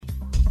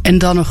En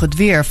dan nog het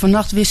weer.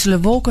 Vannacht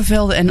wisselen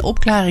wolkenvelden en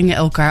opklaringen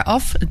elkaar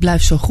af. Het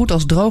blijft zo goed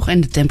als droog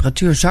en de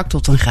temperatuur zakt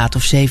tot een graad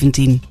of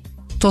 17.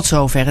 Tot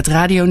zover het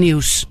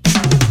radionieuws.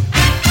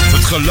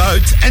 Het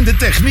geluid en de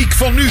techniek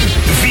van nu.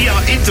 Via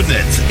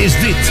internet is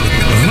dit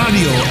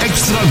Radio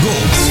Extra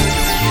Gold.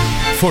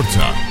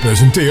 Forza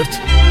presenteert...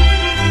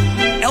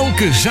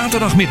 Elke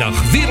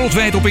zaterdagmiddag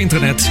wereldwijd op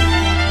internet.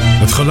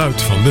 Het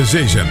geluid van de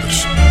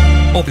zeezenders.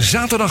 Op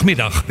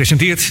zaterdagmiddag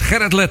presenteert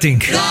Gerrit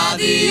Lettink.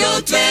 Radio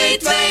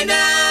 220.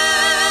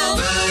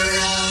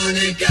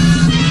 Veronica.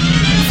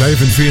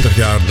 45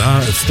 jaar na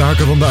het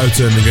staken van de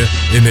uitzendingen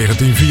in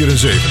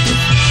 1974.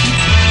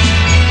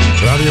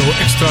 Radio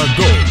Extra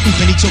Gold. Ik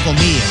ben niet zoveel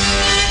meer.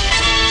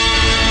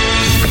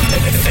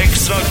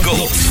 Extra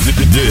Gold. De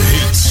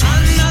hits.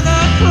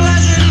 Another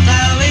Pleasant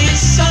Valley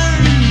Sunday.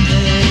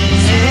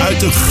 Uit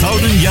de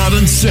gouden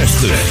jaren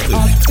 60.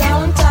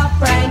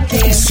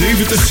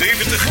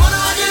 70.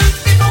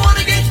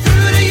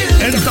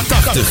 En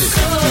 80.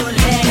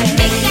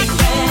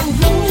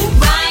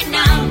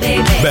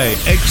 Bij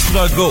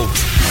Extra Gold.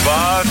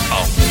 Waar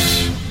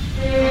anders?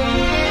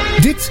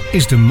 Dit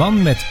is de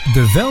man met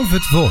The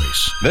Velvet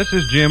Voice. This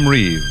is Jim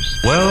Reeves.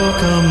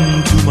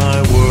 Welcome to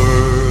my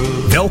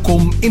world.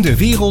 Welkom in de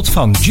wereld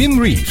van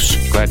Jim Reeves.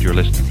 Glad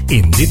you're listening.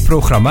 In dit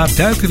programma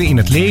duiken we in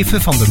het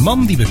leven van de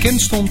man die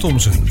bekend stond om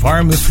zijn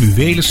warme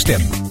fluwelen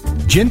stem.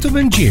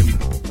 Gentleman Jim.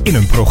 In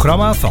een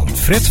programma van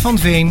Fred van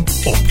Veen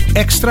op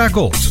Extra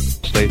Gold.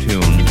 Stay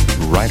tuned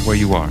right where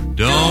you are.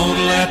 Don't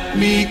let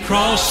me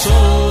cross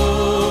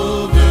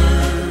over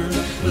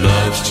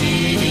love's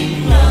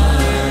cheating line.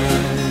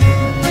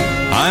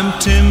 I'm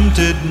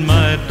tempted,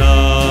 my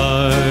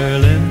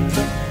darling,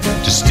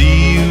 to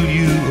steal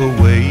you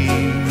away.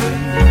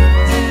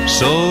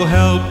 So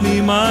help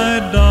me, my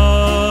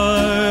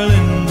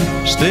darling,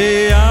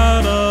 stay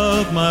out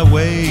of my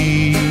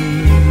way.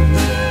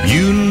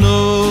 You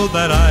know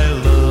that I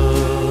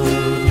love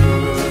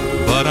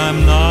you, but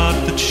I'm not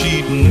the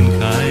cheating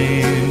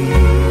kind.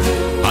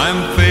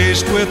 I'm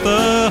faced with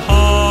a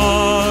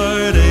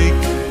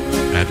heartache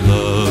at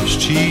love's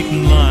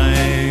cheating line.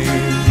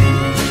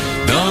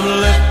 Don't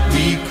let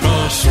me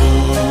cross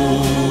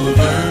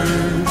over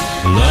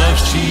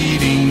love's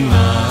cheating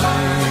line.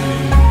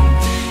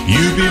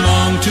 You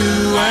belong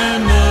to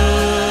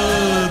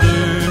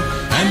another,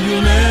 and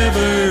you'll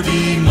never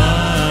be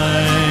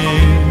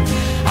mine.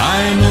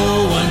 I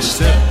know one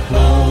step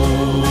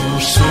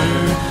closer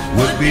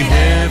would be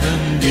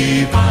heaven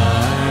divine.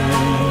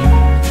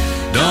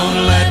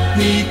 Don't let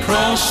me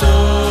cross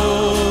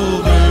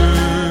over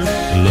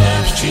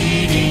love's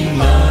cheating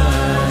line.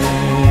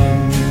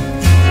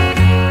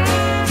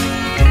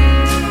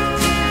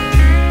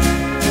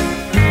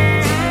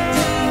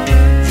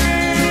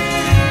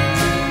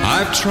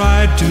 I've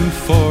tried to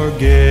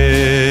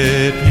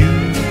forget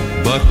you,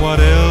 but what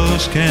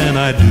else can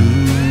I do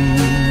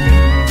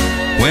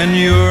when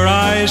your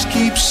eyes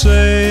keep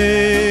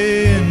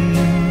saying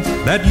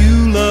that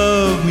you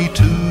love me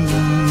too?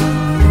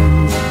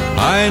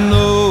 I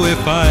know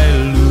if I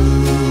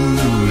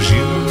lose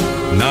you,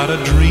 not a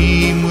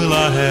dream will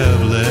I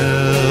have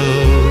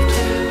left.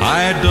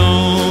 I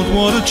don't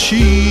want to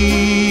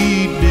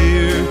cheat,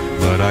 dear,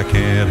 but I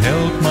can't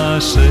help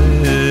myself.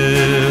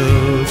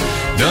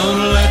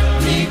 Don't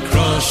let me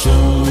cross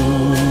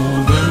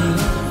over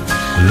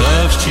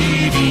love's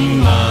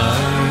cheating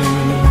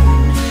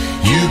line.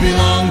 You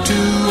belong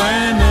to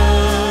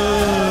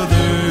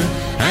another,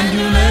 and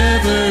you'll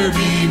never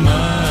be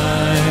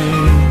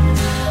mine.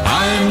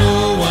 I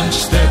know one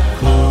step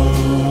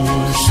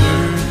closer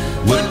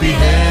would be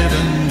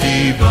heaven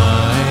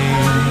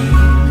divine.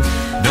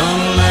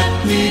 Don't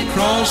let me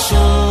cross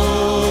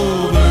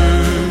over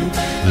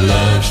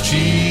love's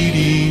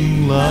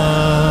cheating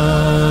line.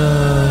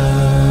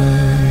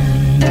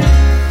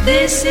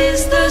 This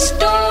is the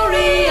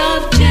story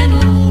of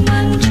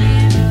Gentleman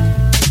Jim.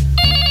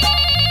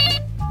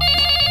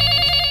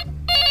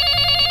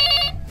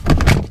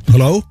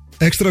 Hallo,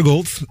 Extra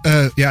Gold.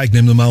 Ja, ik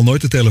neem normaal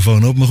nooit de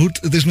telefoon op, maar goed,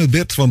 het is met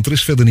Bert, want er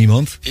is verder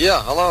niemand.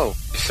 Ja, hallo.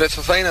 Is Fred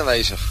van Veen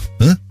aanwezig?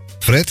 Huh?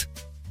 Fred?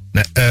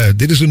 Nee,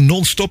 dit is een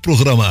non-stop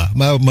programma,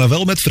 maar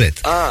wel met Fred.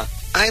 Ah,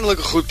 eindelijk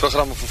een goed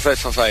programma voor Fred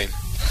van Veen.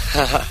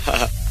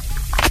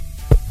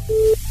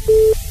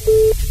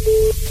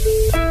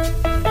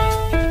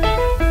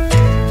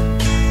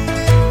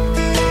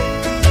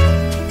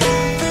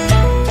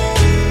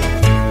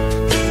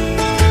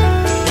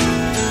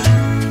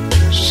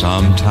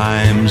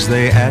 Sometimes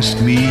they ask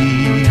me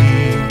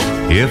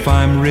if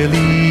I'm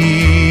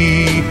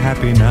really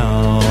happy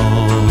now.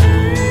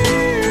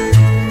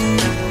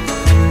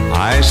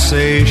 I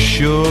say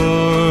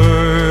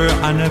sure,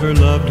 I never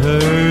loved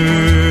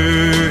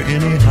her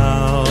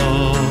anyhow.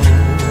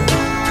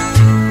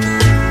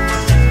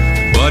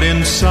 But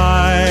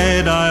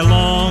inside I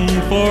long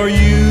for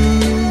you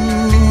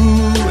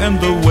and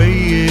the way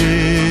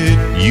it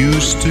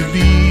used to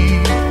be.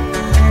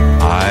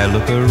 I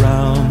look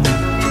around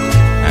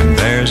and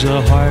there's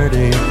a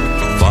heartache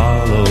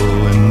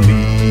following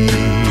me.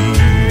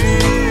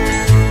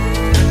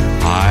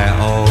 I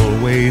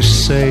always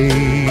say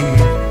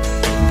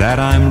that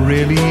I'm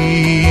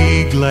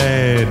really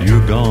glad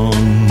you're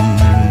gone.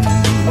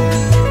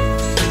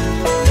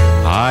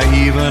 I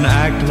even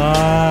act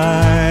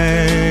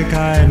like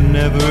I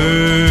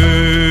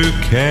never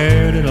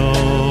cared at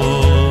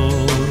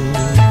all.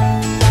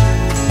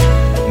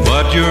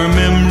 But your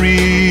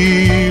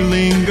memory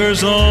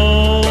lingers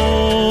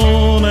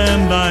on,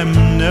 and I'm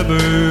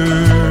never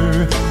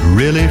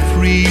really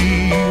free.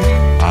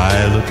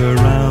 I look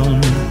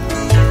around,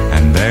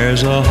 and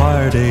there's a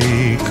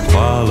heartache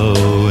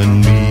following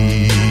me.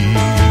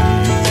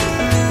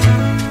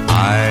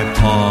 I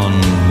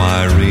pawned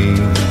my ring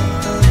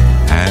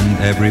and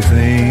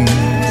everything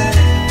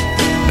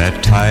that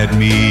tied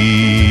me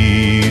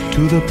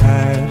to the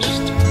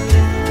past.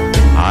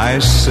 I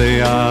say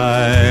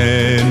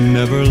I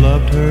never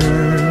loved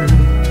her,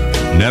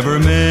 never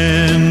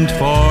meant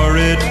for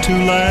it to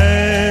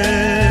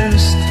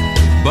last.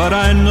 But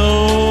I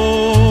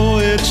know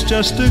it's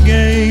just a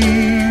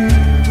game,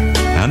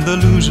 and the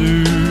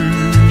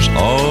loser's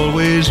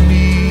always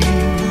me.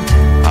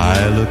 I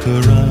look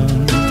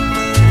around,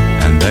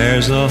 and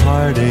there's a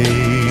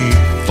heartache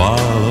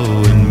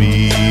following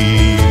me.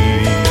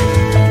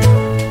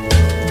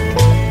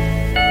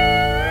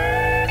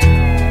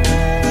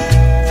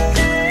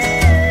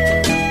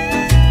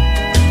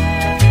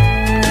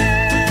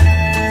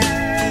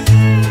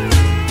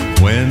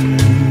 When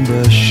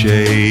the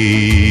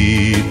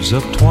shades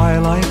of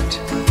twilight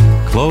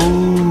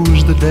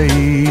close the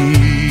day,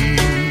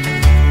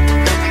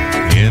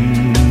 in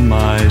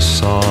my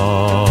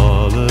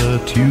solitude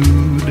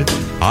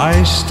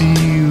I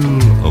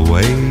steal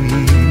away,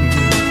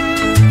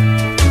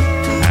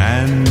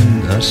 and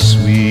a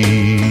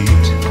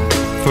sweet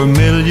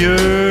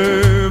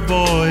familiar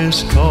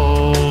voice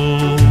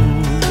calls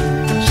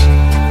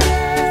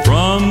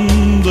from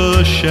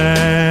the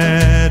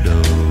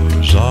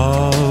shadows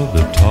of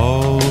the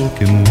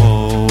talking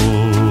walls.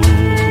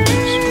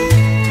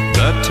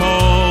 The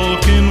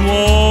talking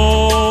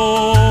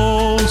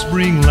walls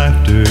bring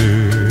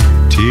laughter,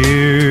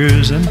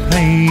 tears and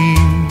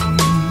pain,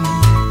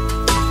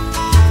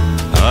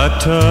 a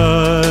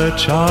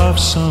touch of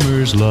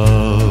summer's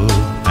love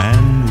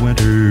and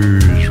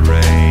winter's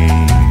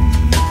rain.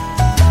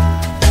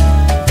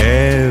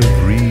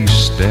 Every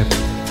step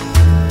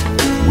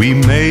we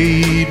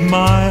made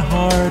my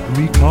heart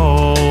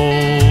recalls.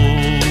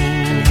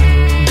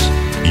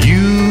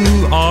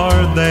 You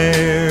are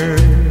there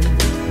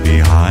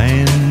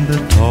behind the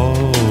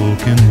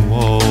talking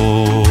walls.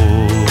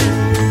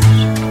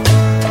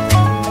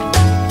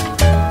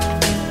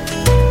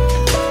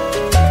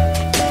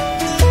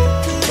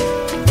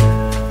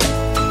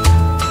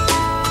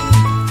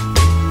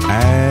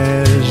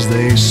 As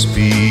they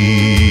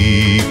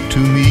speak to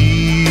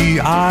me,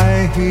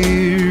 I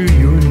hear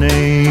your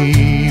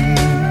name,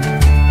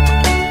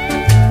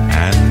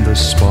 and the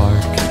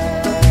spark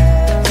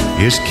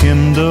is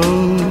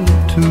kindled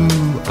to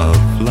a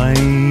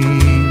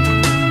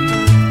flame.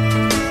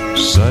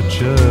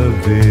 Such a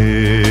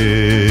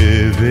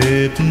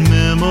vivid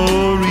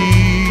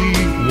memory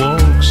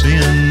walks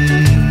in,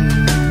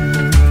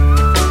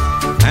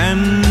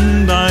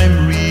 and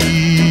I'm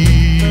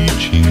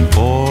reaching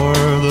for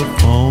the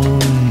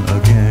phone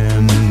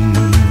again.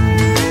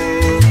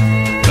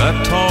 The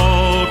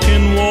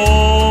talking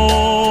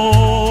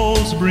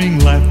walls bring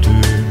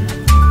laughter,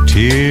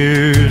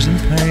 tears and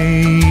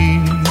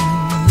pain,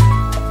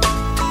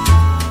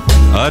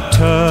 a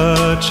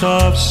touch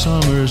of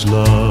summer's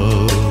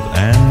love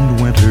and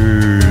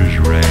winter's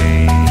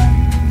rain.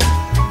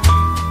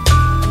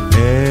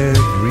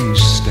 Every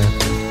step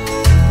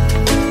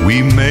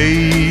we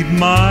made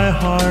my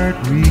heart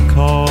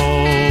recalls.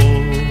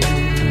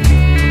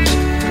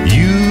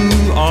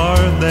 You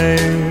are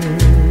there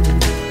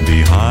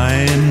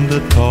behind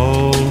the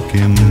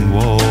talking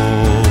wall.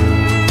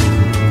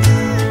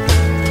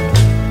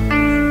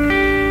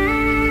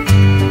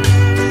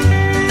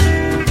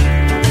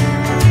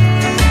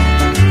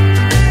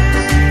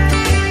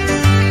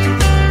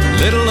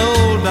 Little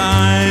old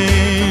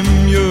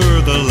dime,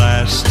 you're the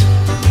last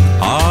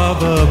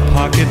of a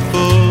pocket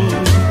full.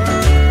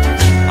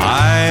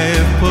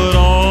 I've put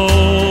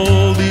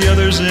all the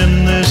others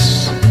in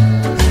this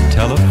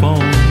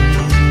telephone.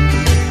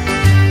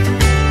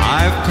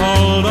 I've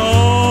called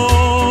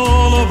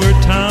all over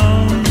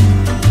town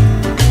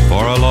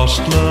for a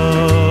lost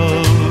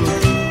love.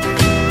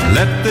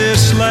 Let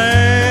this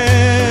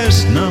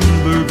last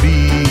number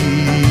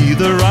be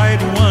the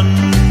right one.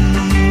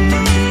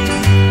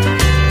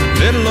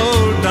 Little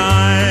old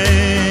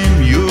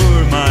dime,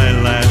 you're my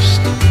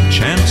last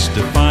chance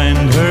to find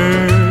her,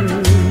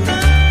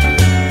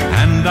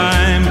 and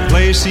I'm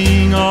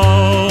placing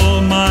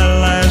all my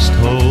last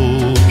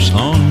hopes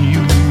on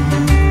you.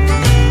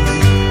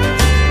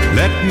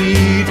 Let me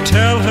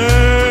tell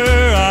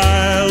her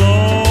I'll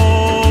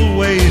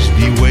always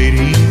be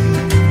waiting,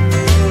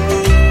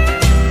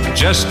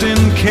 just in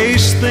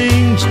case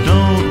things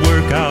don't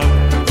work out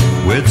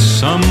with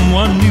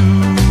someone new.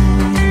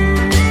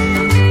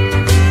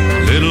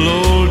 Little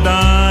old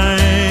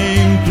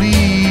dime,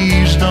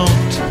 please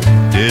don't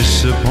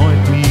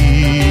disappoint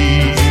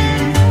me.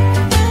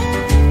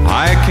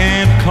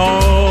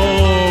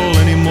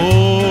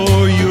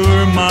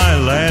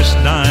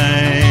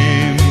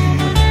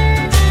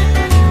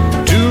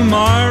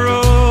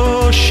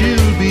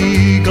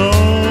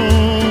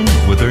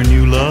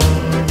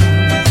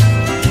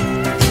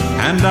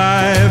 And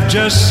I've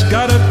just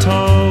gotta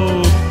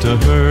talk to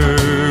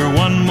her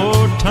one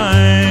more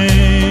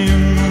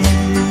time.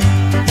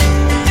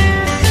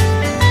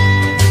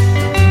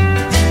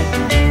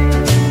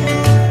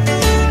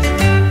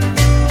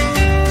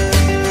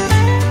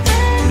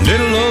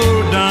 Little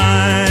old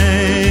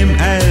dime,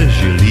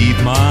 as you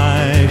leave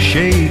my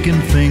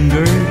shaking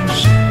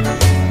fingers,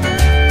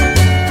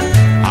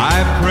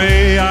 I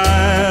pray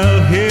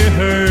I'll hear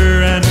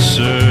her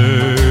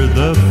answer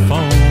the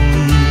phone.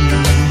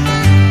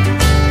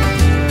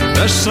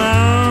 The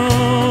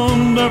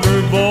sound of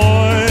her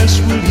voice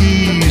will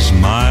ease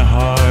my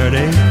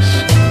heartaches,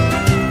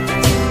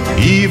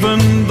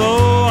 even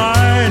though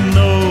I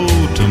know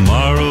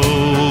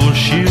tomorrow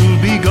she'll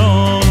be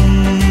gone.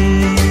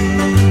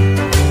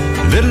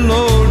 Little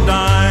old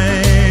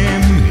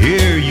dime,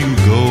 here you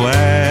go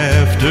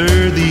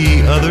after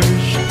the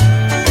others.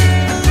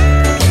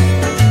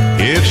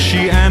 If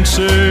she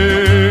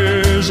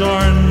answers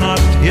or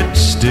not, it's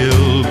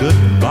still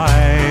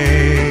goodbye.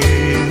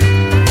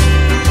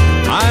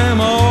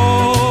 I'm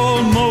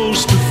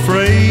almost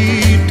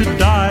afraid to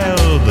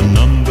dial the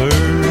number.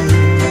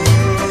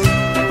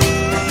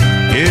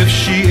 If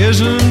she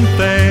isn't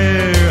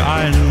there,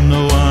 I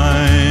know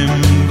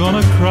I'm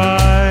gonna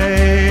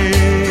cry.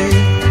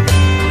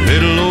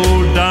 Little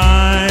old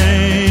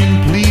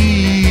dime,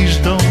 please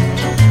don't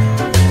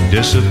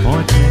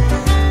disappoint me.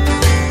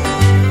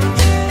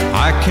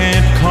 I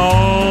can't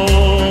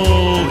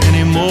call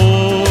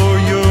anymore,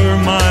 you're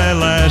my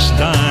last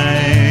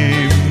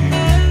dime.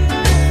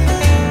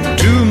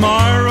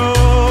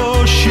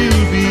 Tomorrow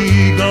she'll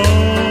be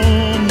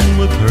gone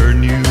with her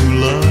new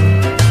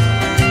love,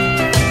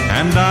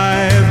 and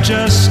I've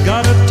just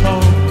gotta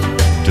talk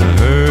to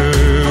her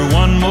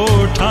one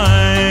more time.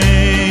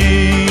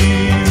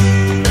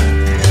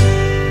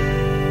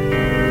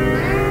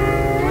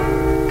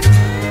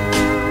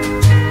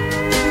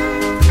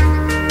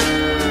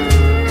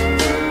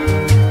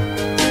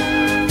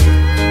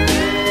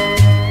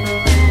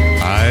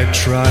 I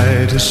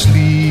try to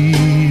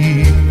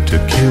sleep to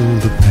kill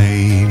the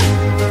pain.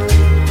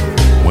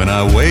 When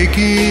I wake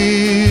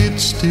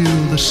it's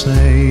still the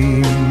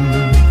same,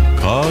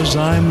 'cause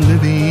I'm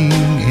living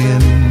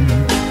in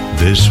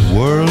this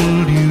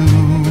world you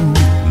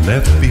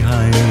left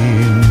behind.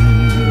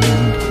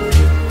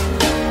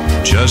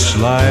 Just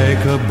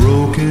like a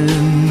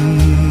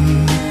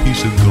broken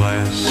piece of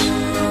glass,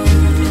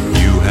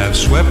 you have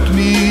swept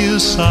me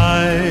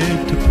aside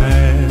to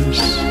pass,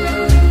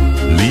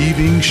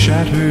 leaving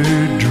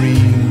shattered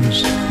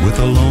dreams with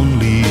a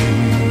lonely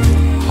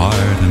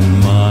heart and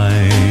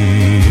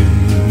mind.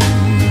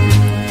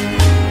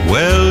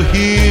 Well,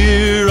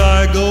 here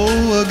I go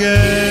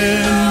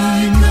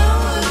again.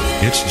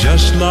 It's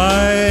just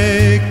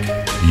like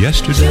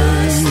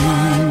yesterday.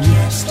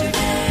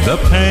 The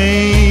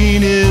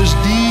pain is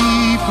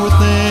deep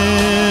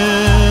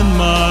within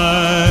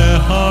my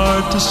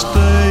heart to stay.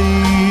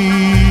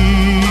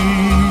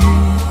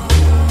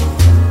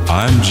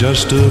 I'm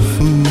just a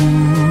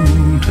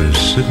fool to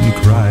sit and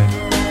cry,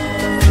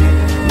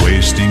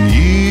 wasting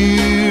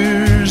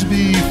years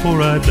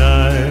before I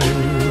die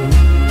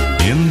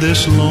in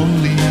this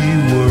lonely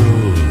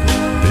world,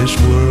 this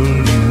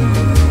world you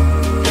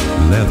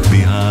left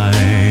behind.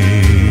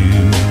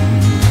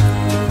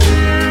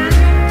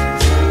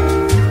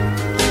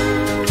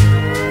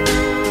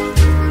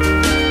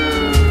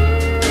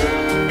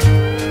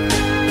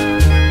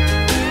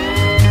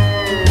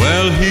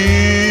 Well,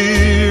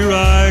 here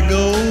I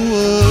go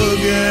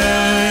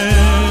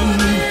again.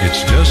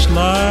 It's just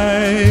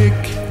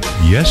like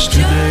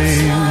yesterday.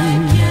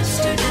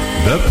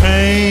 The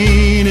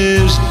pain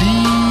is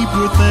deep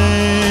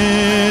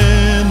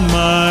within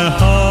my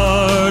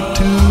heart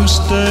to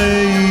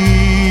stay.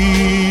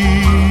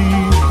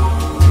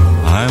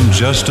 I'm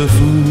just a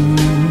fool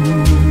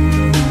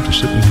to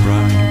sit and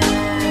cry,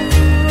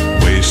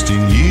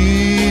 wasting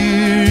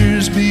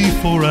years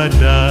before I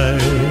die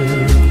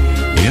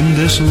in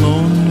this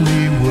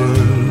lonely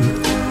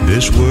world,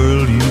 this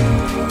world you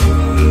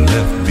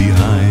left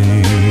behind.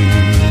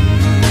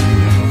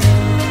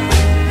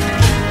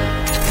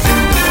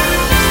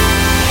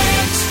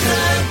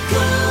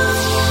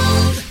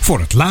 Voor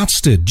het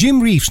laatste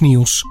Jim Reeves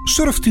nieuws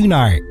surft u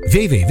naar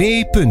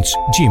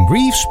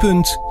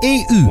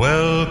www.jimreeves.eu.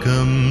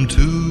 Welcome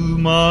to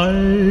my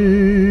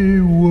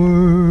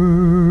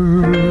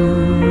world.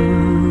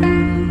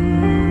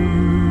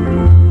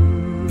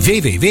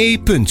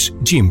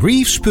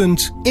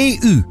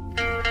 www.jimreeves.eu.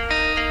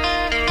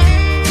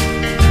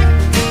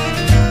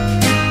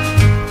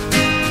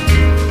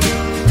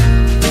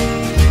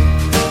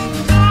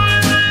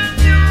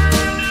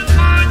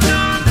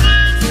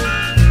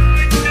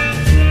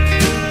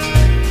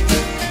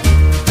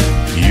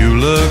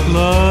 Look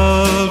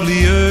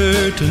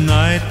lovelier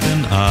tonight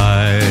than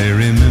I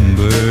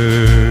remember.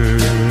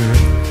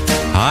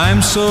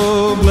 I'm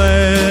so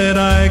glad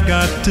I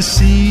got to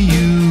see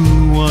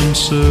you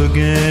once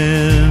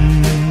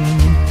again.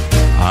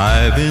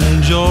 I've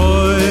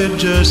enjoyed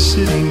just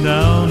sitting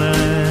down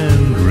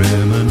and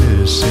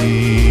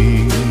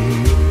reminiscing,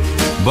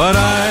 but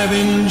I've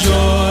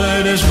enjoyed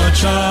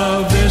much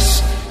of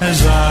this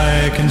as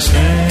I can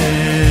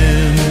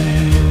stand.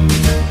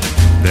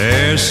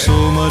 There's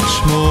so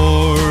much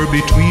more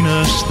between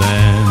us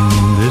than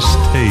this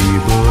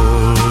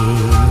table.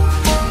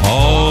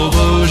 All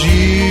those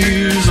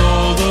years,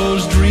 all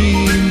those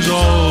dreams,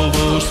 all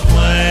those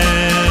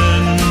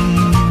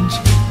plans.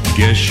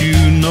 Guess you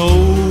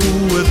know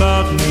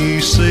without me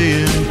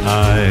saying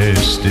I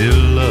still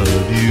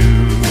love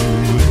you.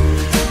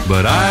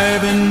 But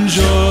I've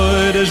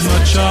enjoyed as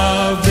much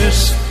of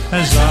this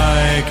as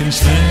I can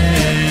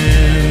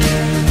stand.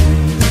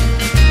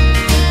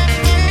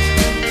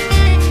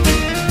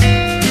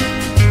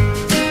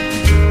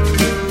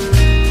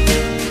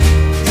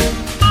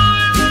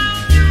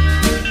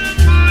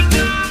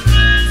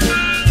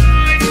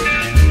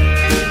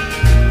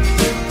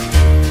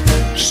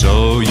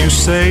 So you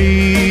say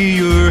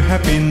you're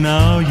happy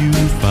now you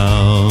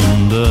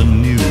found a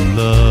new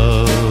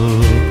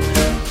love.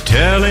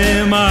 Tell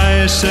him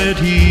I said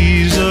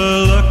he's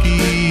a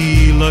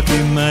lucky,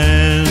 lucky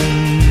man.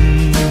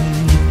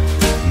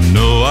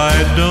 No,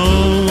 I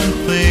don't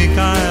think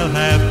I'll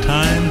have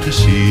time to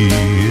see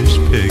his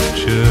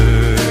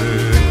picture.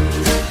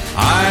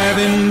 I've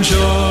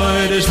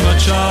enjoyed as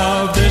much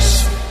of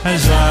this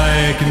as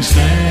I can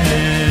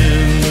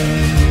stand.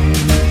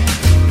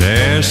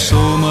 There's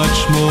so much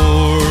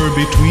more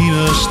between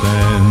us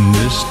than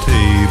this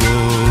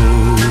table.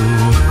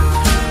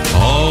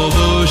 All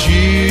those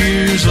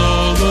years,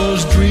 all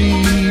those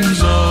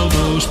dreams, all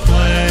those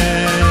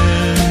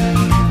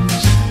plans.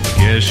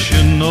 Guess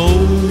you know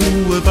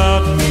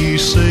without me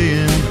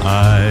saying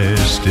I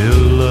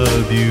still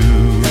love you.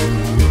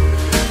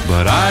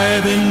 But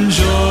I've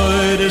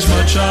enjoyed as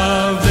much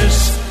of this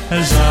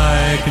as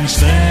I can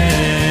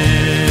stand.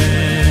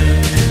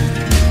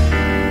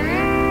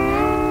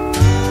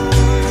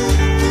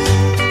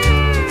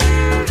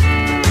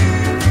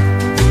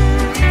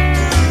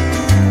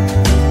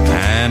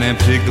 An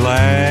empty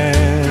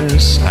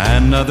glass,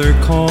 another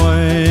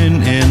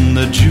coin in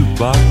the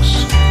jukebox.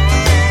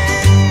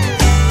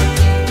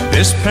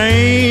 This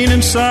pain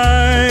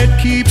inside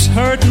keeps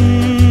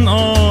hurting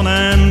on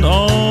and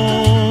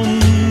on.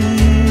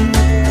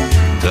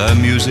 The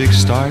music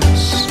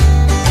starts,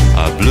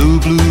 a blue,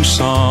 blue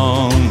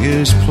song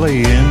is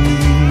playing.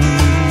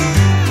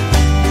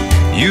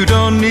 You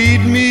don't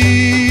need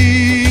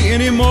me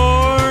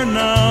anymore,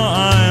 now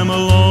I'm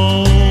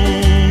alone.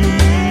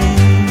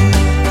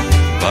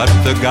 But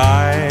the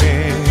guy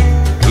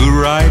who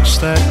writes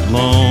that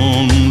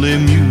lonely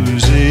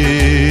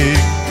music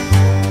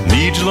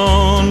needs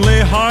lonely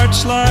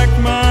hearts like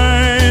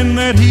mine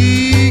that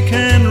he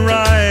can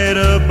write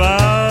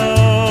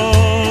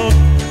about.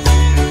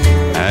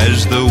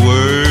 As the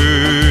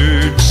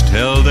words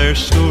tell their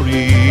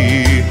story,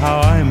 how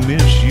I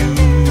miss you.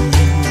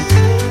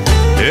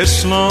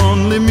 This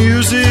lonely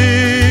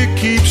music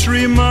keeps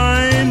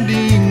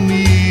reminding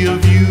me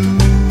of you.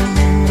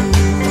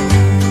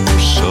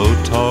 So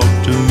talk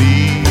to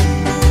me,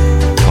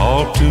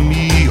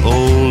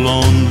 oh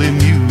lonely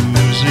music.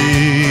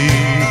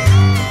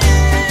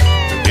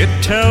 It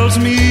tells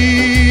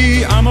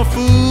me I'm a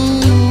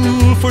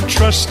fool for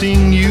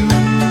trusting you.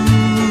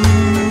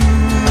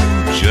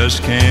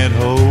 Just can't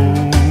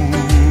hold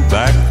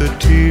back the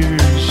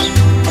tears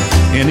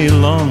any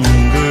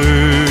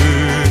longer.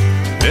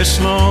 This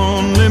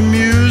lonely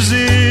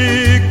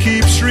music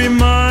keeps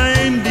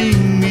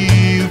reminding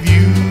me of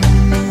you.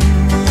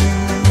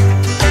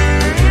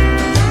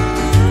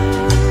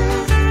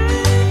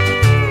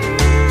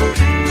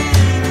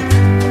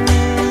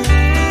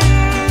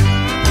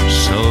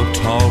 So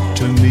talk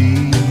to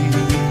me,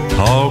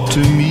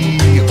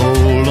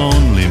 oh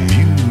lonely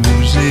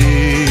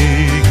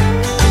music.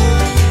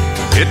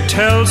 It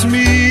tells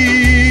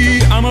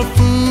me I'm a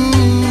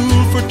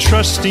fool for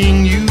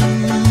trusting you.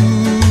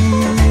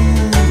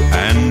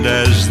 And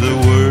as the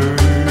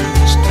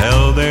words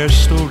tell their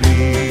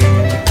story,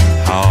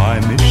 how I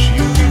miss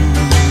you.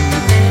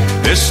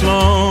 This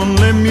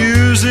lonely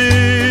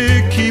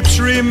music keeps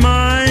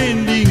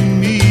reminding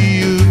me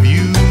of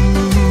you.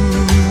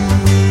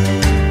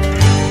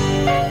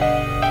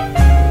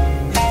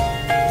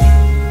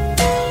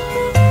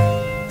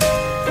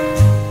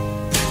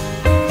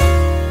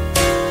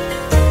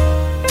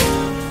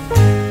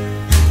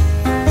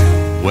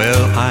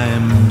 Well,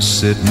 I'm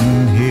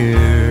sitting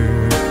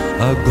here,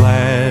 a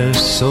glass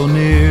so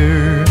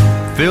near,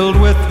 filled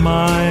with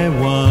my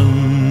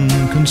one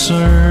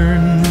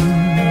concern.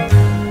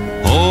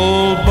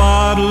 Old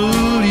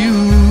bottle,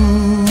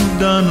 you've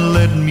done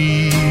led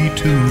me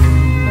to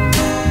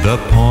the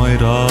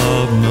point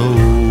of no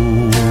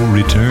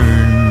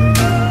return.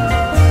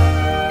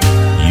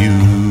 You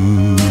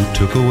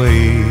took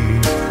away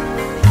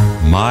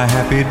my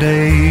happy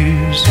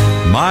days,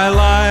 my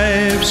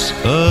life's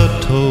a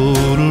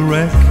total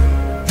wreck.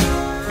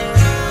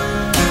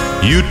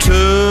 You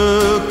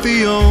took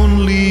the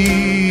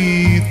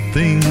only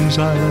things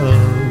I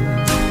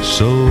love,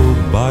 so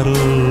bottle,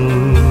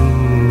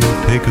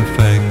 take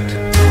effect.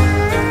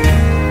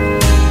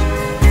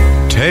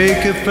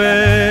 Take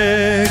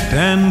effect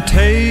and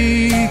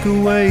take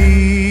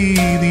away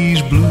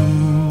these blues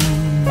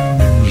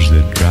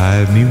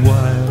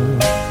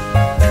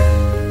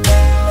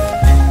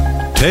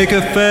take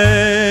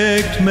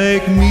effect,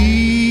 make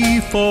me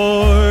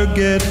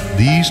forget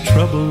these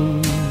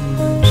troubles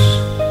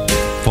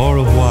for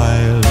a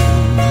while,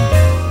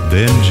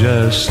 then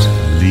just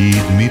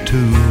lead me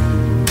to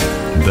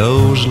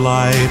those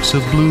lights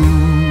of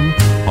blue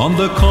on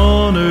the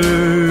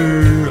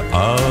corner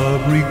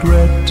of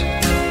regret.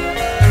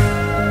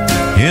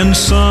 In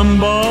some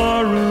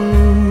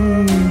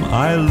barroom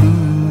I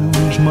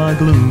lose my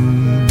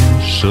gloom,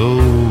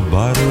 so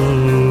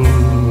bottle,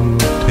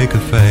 take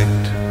effect.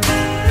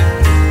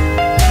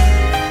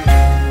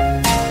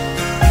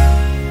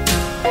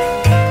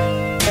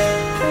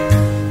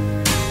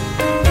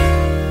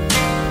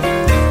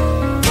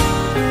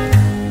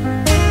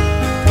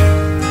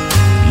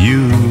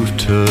 You've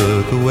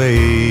took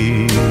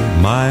away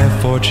my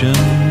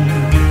fortune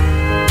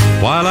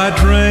while I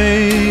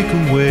drank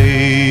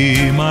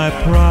away my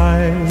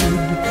pride.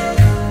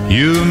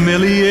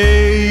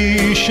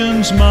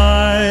 Humiliation's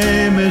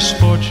my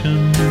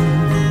misfortune,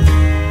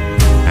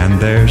 and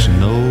there's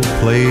no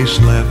place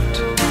left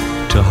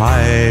to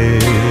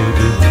hide.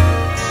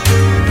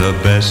 The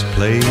best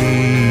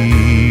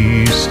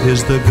place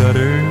is the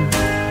gutter.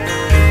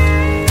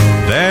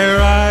 There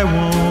I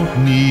won't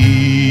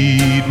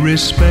need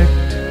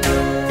respect,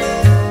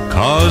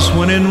 'cause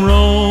when in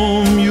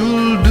Rome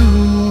you'll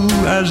do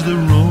as the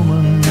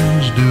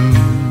Romans do.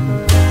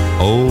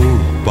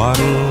 Old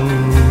bottle,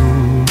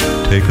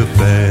 take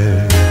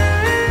effect.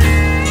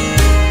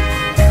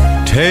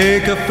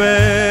 Take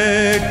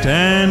effect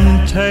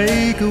and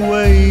take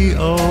away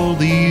all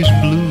these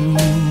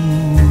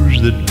blues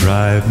that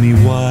drive me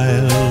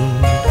wild.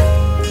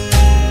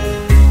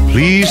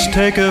 Please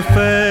take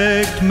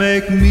effect,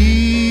 make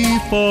me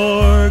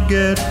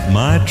forget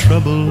my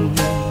troubles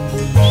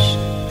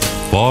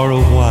for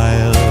a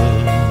while,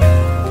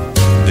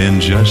 then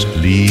just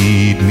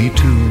lead me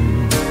to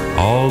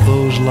all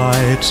those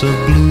lights of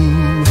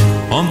blue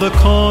on the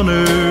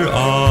corner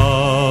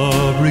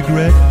of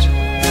regret.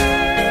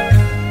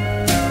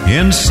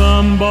 In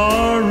some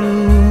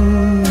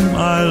barroom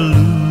I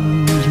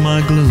lose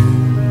my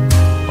gloom.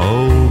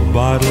 Oh,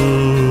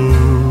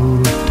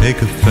 bottle, take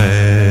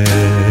effect.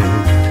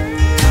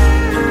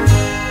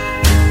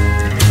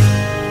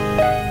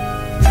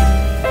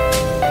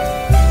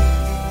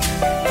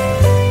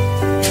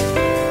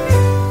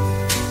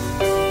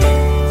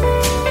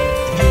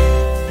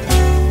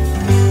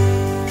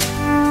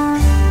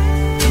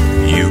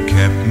 You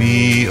kept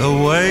me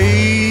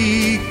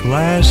awake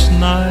last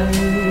night,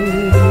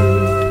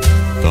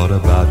 thought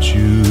about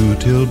you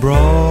till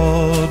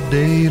broad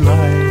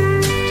daylight.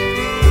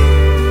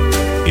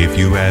 If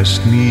you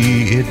ask me,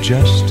 it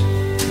just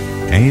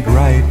ain't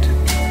right,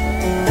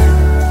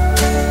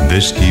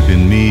 this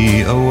keeping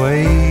me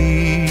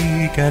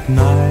awake at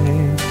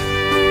night.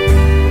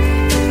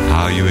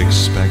 How you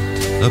expect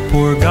a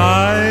poor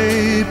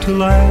guy to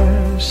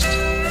last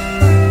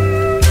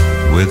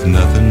with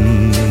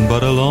nothing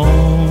but a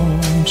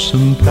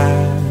lonesome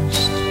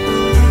past?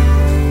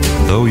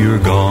 Though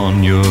you're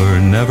gone, you're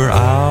never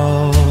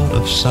out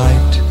of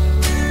sight.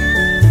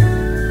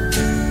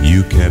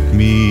 You kept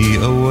me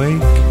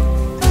awake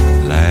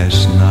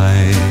last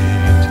night.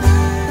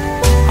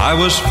 I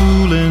was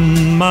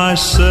fooling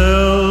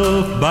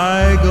myself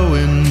by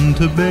going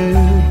to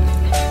bed,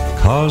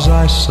 'cause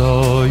I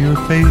saw your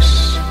face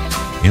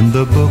in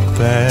the book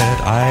that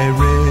I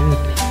read.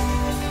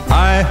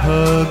 I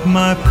hugged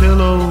my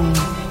pillow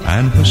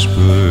and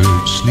whispered,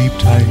 sleep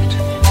tight,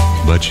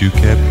 but you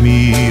kept me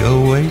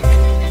awake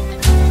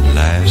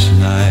last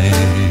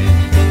night.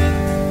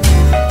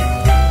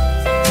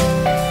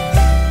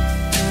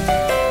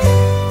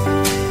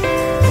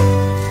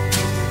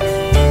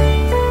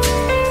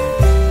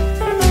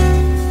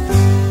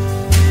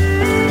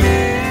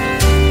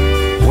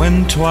 When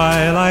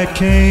twilight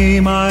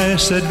came, I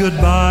said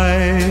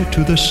goodbye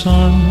to the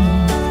sun,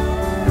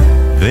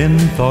 then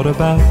thought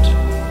about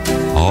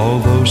all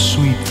those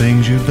sweet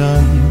things you've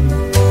done.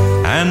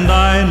 And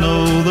I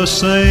know the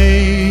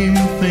same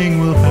thing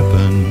will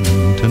happen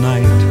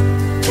tonight.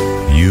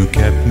 You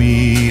kept me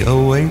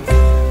awake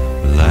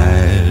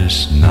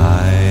last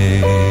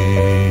night.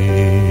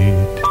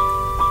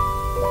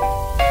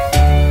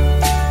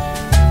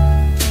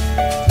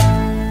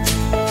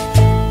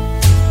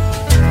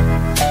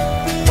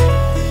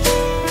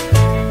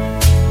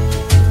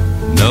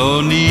 No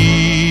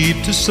need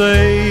to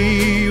say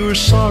you're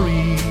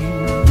sorry,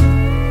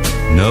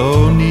 no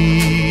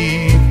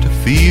need to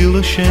feel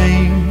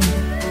ashamed.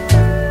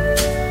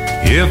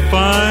 If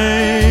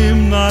I'm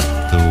not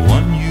the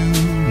one you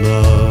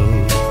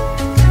love,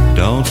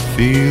 don't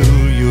feel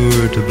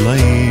you're to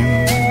blame.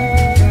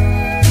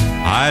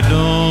 I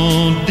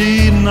don't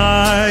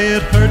deny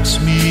it hurts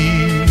me,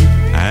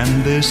 and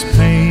this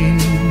pain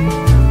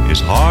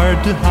is hard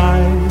to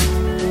hide,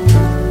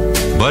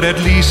 but at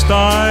least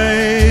I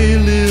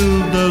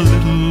lived a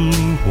little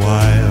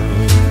while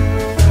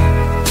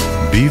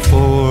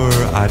before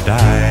I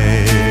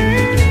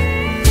died.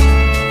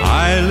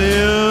 I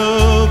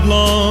lived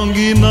long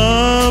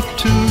enough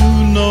to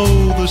know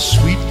the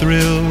sweet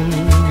thrill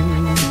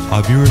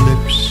of your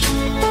lips.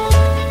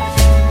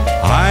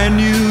 I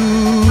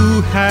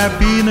knew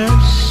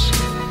happiness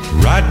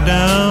right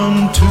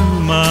down to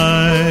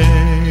my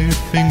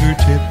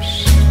fingertips.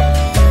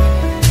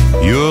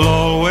 You'll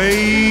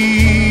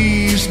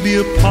always be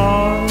a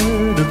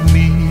part of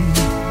me,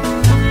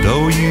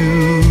 though you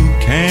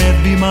can't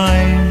be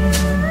mine.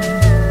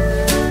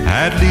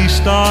 At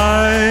least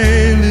I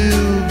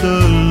lived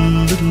a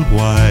little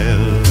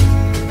while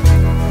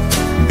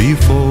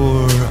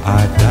before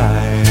I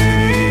died.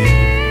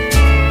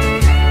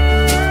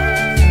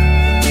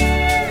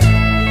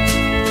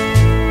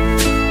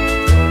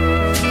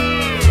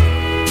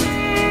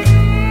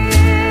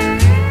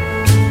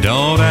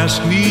 Don't ask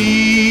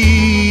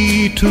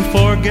me to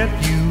forget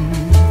you,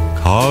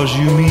 'cause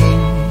you mean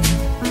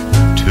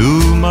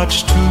too much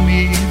to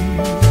me.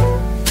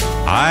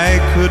 I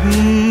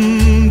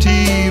couldn't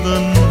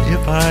even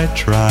if I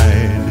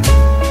tried.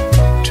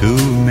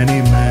 Too many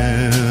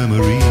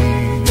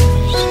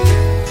memories.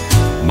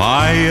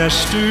 My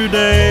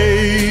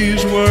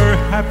yesterdays were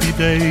happy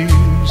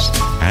days,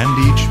 and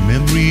each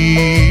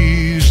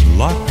memory's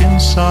locked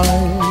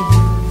inside.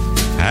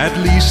 At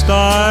least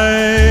I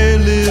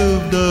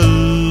lived a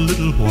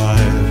little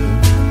while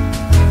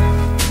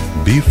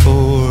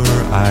before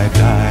I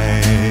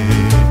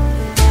died.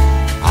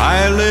 I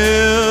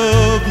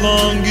lived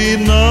long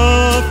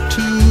enough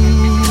to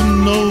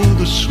know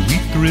the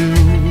sweet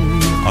thrill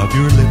of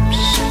your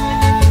lips.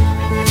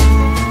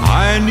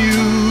 I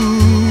knew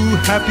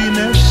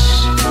happiness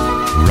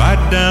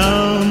right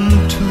down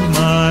to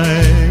my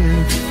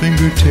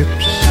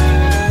fingertips.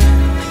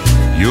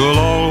 You'll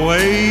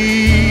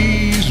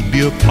always be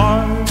a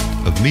part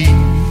of me,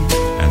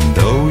 and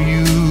though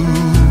you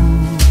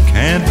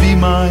can't be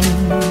mine,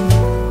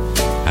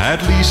 at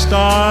least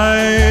I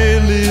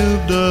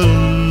lived a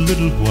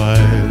little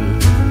while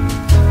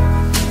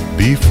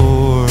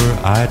before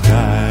I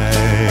died.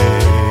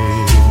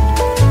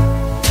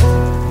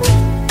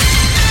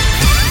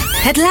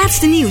 Het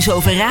laatste nieuws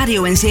over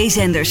radio- en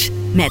zeezenders.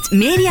 Met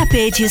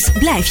Mediapages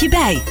blijf je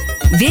bij.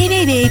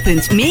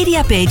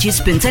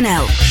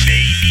 www.mediapages.nl.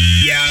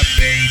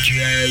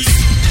 Mediapages.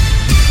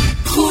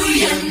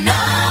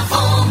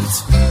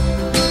 Goedenavond.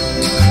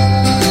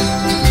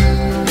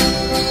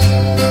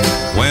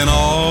 When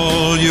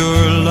all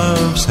your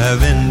loves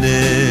have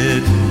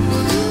ended,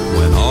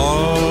 when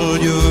all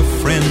your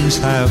friends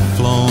have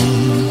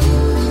flown,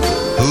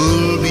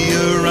 who'll be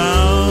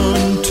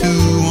around to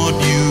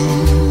want you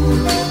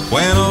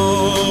when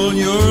all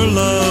your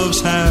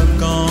loves have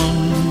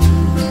gone?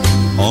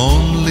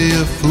 Only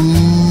a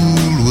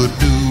fool would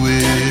do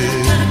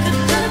it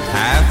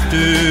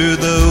after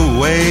the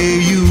way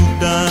you've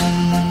done.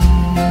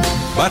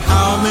 But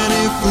how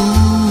many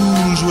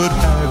fools would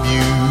have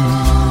you?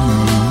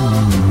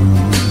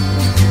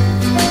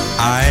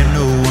 I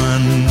know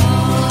one.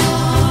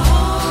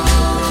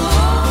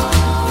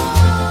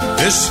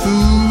 This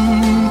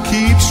fool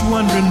keeps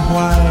wondering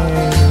why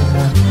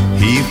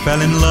he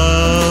fell in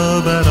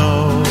love at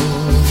all.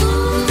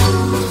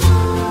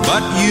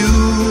 But you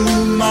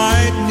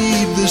might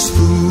need this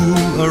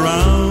fool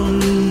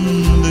around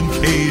in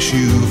case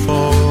you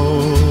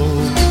fall.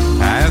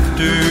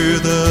 After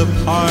the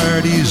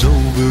party's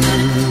over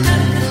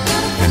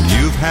and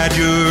you've had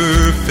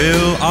your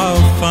fill of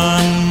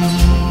fun,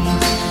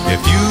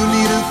 if you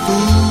need a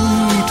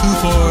fool to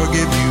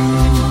forgive you,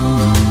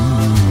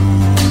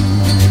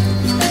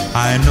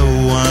 I know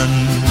one.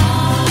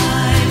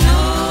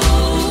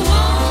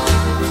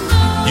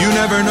 You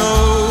never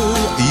know,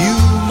 you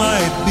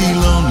might be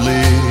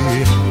lonely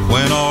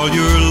when all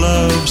your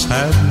loves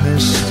have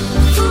missed.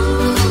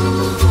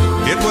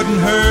 It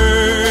wouldn't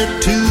hurt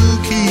to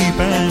keep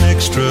an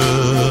extra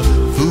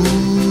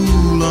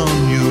fool on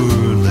your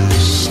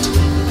list.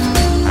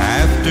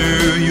 After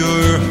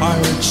your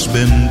heart's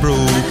been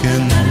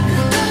broken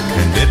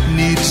and it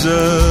needs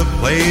a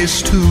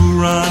place to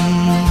run,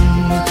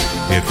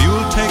 if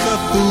you'll take a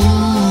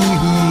fool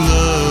who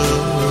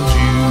loves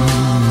you,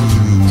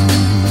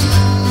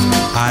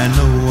 I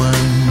know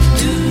one.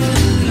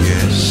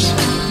 Yes,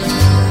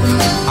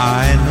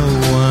 I know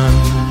one.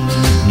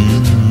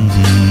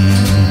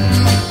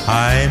 I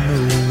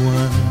know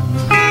one.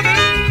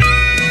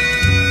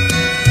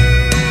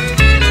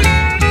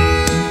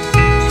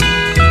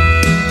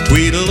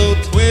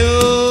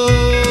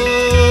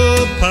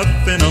 Tweedle-o-twill,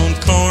 puffin' on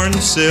corn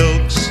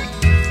silks.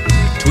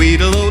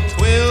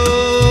 Tweedle-o-twill,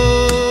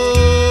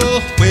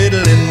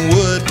 whittling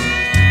wood.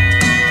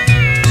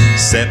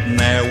 Sitting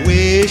there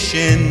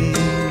wishing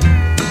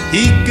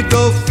he could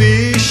go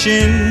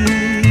fishing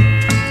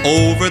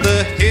over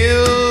the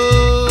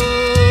hill.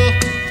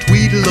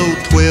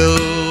 Tweedle-o-twill,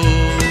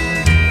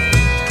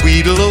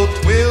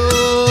 tweedle-o-twill,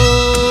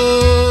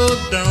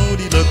 don't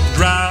he look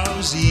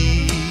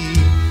drowsy?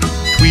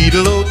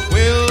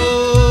 Tweedle-o-twill,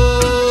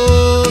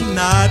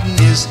 nodding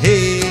his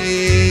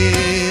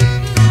head.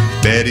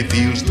 Bet he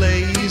feels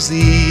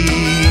lazy,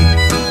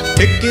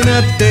 picking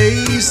a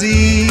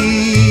daisy,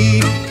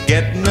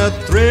 getting a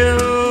thrill.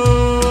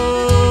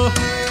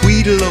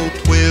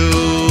 Tweedle-o-twill.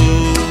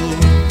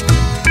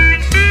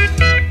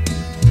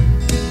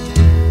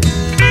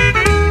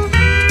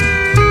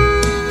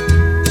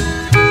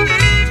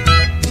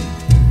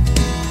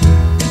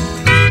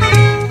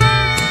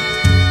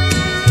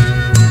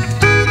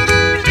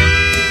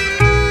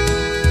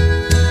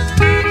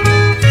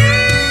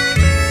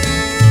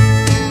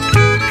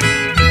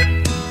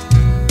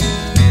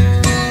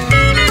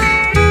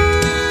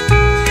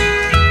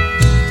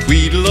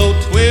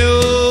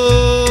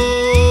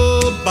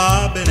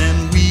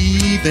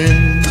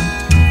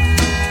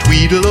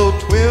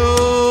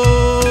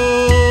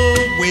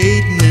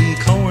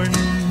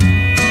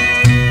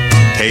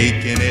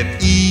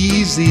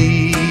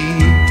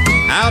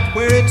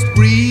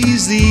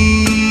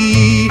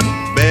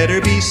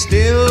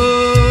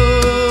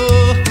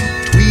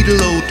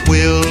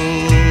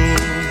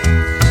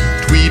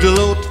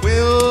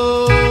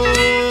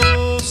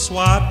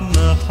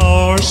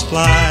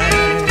 fly.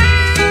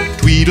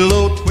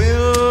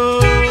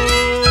 Tweedle-o-twill,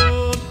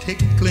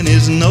 tickling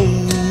his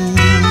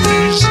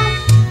nose.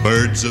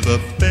 Birds of a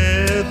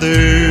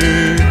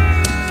feather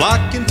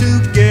flocking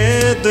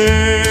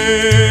together,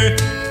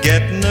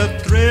 getting a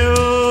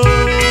thrill.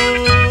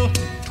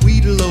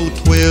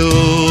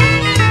 Tweedle-o-twill.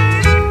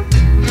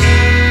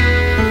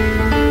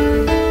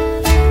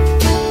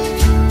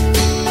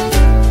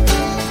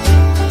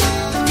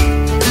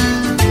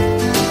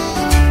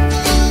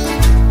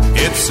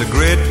 It's a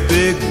great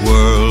big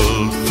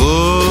world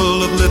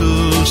full of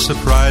little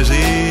surprises.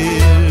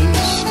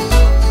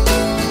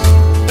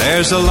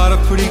 There's a lot of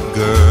pretty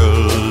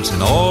girls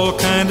in all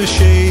kind of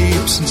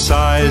shapes and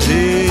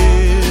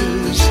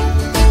sizes.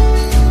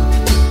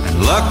 And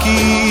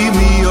lucky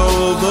me,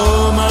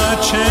 although my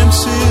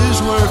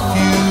chances were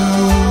few,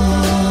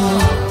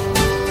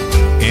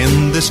 in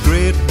this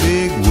great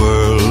big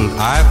world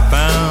I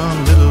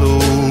found little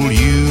old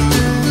you.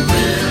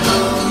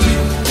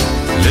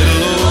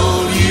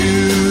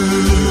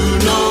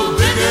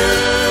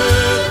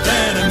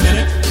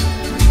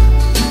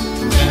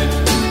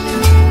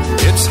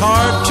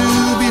 Hard to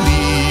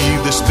believe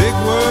this big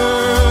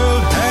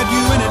world had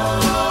you in it.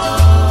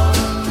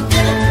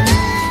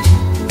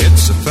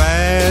 It's a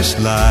fast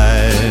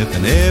life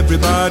and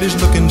everybody's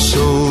looking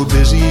so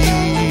busy.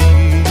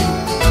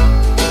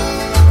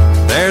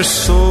 There's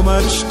so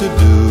much to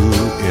do,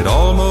 it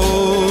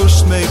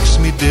almost makes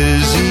me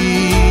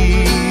dizzy.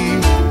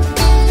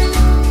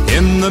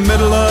 In the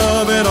middle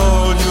of it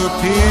all, you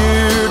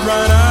appeared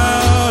right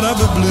out of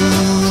the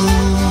blue.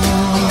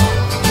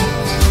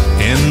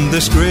 In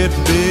this great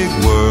big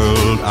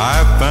world,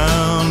 I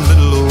found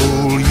little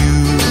old you.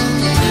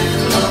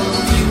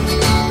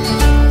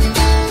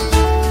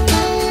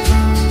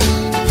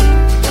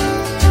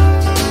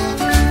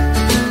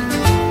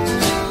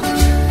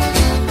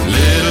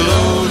 Little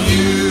old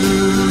you,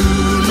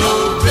 no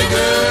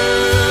bigger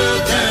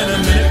than a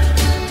minute.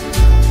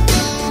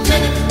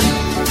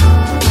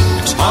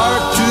 It's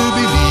hard to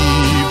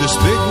believe this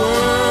big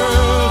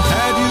world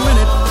had you in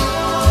it.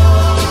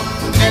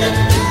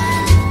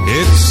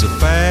 It's a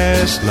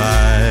fast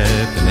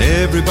life and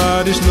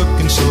everybody's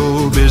looking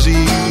so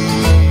busy.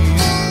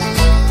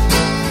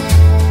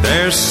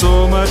 There's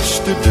so much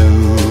to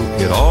do,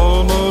 it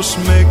almost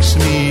makes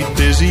me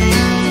dizzy.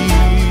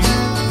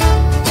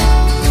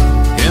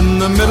 In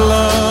the middle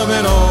of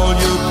it all,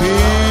 you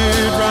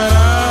appeared right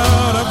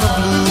out of the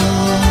blue.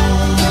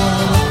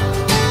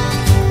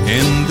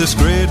 In this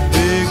great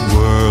big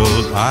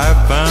world, I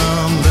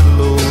found little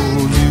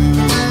old you.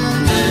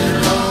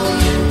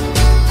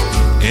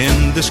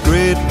 In this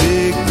great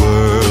big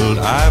world,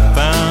 I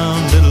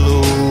found little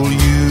old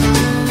you.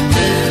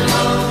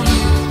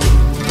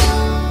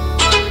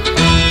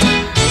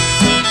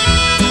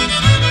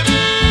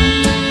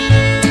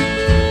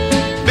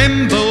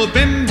 Bimbo,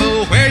 bimbo,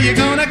 where you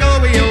gonna go,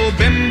 yo?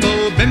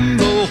 Bimbo,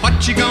 bimbo,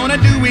 what you gonna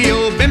do,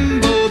 yo?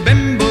 Bimbo,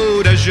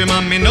 bimbo, does your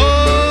mommy know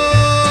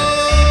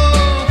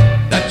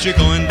that you're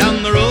going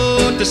down the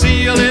road to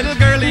see a little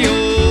girlie,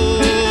 yo?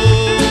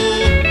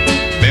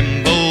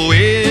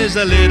 Is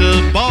a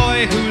little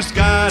boy who's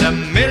got a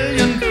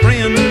million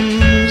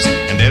friends,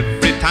 and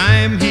every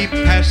time he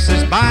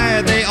passes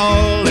by they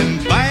all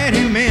invite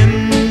him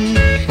in.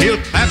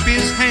 He'll clap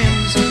his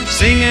hands,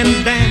 sing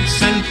and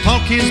dance and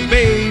talk his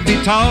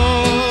baby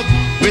talk.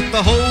 With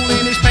the hole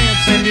in his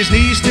pants and his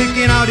knees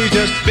sticking out, he's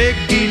just big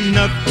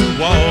enough to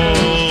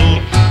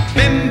walk.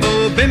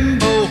 Bimbo,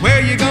 bimbo, where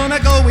you gonna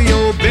go,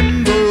 yo?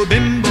 Bimbo,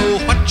 bimbo,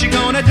 what you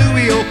gonna do,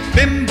 yo?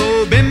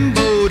 Bimbo,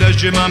 bimbo,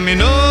 does your mommy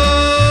know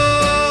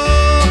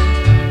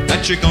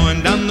that you're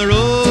going down the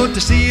road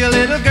to see a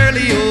little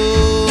girlie,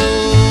 oh?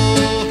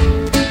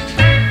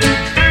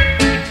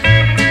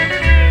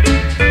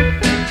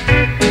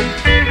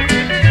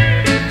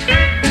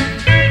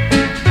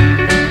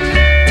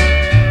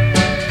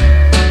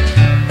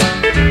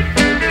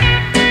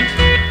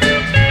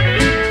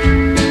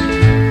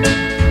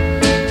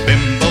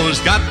 Bimbo's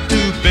got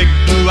two big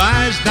blue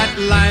eyes that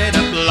light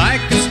up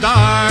like a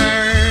star,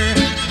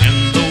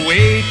 and the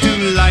way to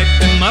light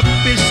them up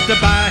is to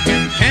buy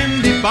him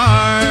candy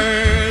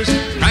bars.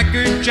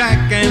 Cracker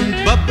Jack and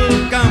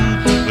bubble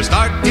gum will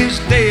start his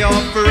day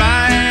off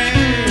right.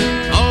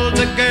 All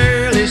the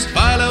girlies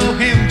follow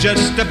him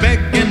just a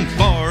begging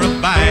for a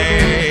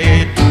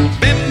bite.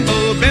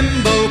 Bimbo,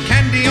 bimbo,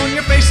 candy on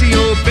your face,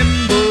 oh.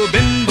 Bimbo,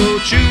 bimbo,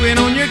 chewing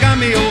on your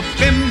gummy, oh.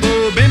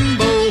 Bimbo,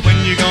 bimbo, when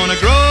you gonna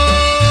grow?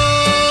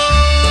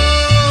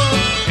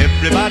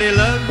 Everybody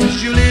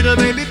loves you, little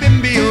baby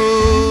Bimby, oh.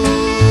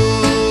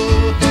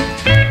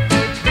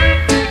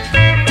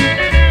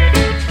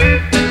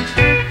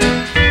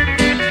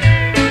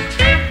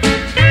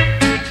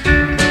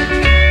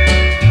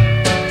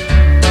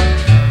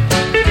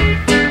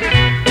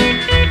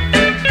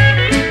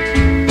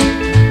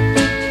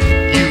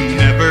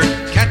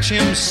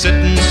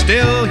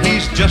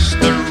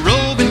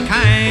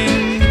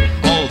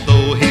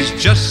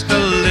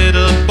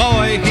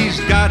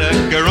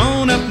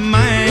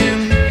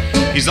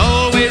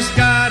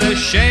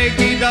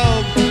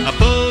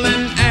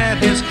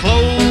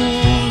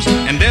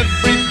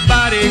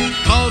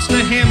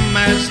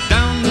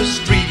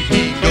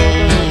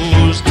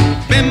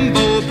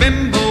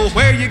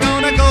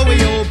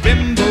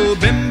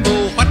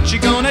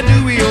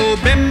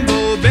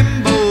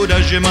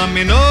 your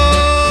mommy know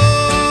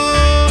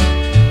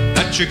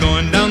that you're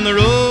going down the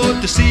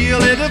road to see a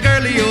little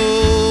girlie,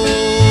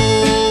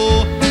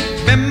 oh.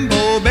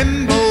 Bimbo,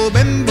 bimbo,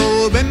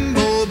 bimbo,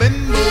 bimbo,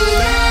 bimbo.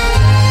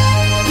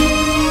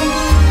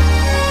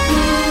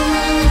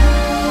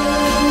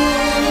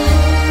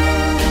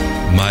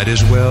 Might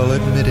as well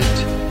admit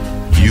it,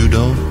 you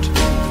don't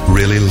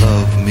really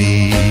love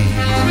me.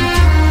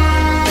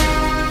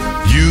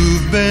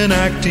 You've been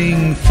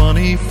acting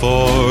funny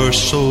for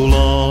so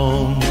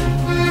long.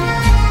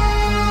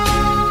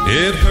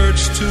 It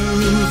hurts to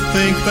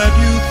think that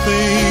you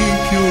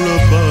think you're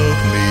above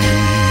me,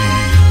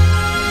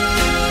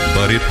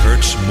 but it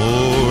hurts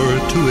more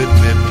to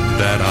admit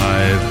that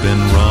I've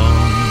been wrong.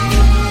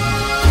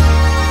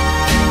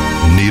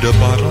 Need a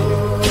bottle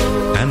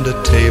and a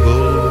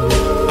table,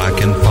 I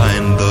can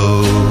find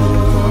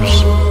those.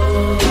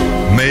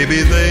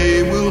 Maybe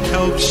they will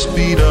help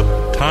speed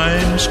up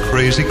time's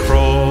crazy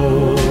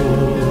crawl.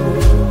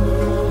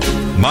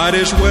 Might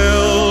as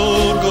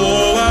well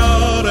go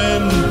out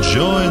and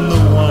join the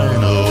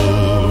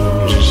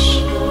winos.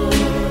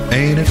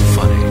 Ain't it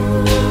funny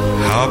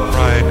how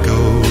pride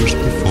goes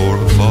before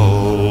a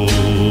fall?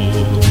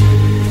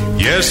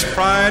 Yes,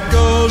 pride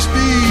goes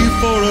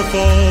before a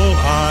fall.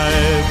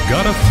 I've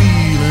got a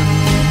feeling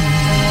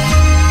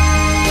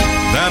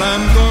that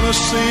I'm gonna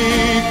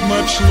sink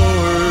much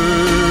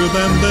lower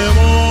than them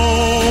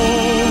all.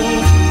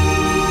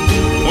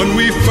 When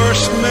we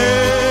first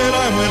met,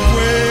 I went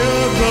way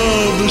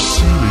above the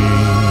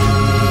ceiling.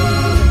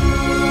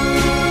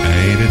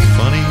 Ain't it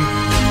funny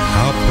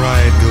how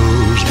pride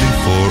goes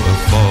before a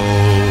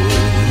fall?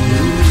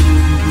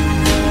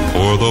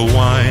 Pour the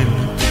wine,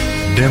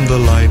 dim the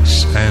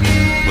lights, and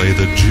play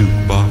the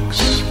jukebox.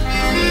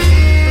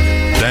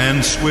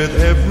 Dance with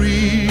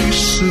every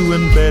Sue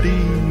and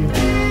Betty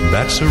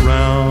that's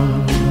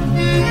around.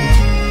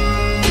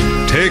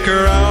 Take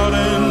her out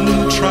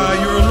and try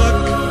your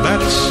luck,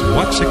 that's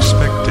what's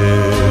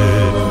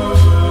expected.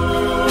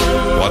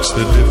 What's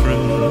the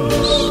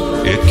difference?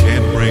 It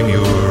can't bring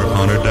your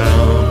honor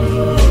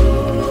down.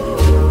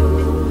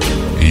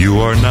 You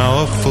are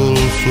now a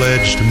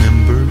full-fledged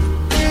member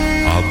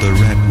of the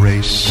rat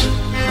race.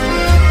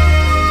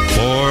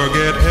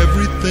 Forget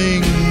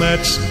everything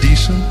that's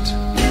decent,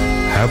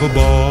 have a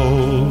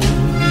ball.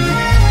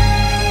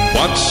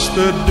 What's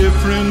the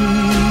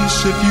difference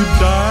if you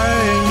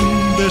die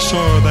in this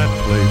or that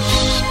place?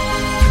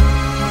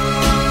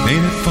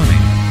 Ain't it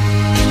funny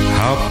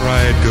how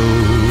pride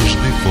goes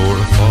before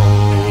a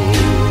fall?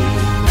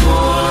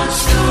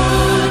 What's the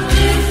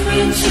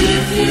difference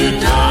if you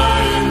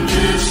die in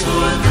this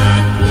or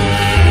that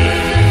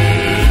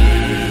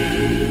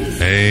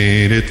place?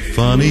 Ain't it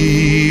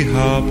funny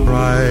how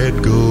pride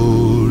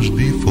goes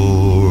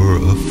before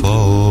a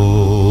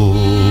fall?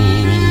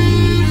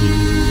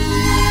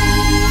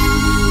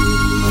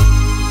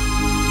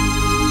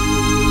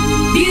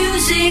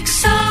 Music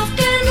soft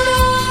and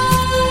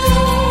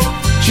low,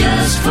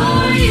 just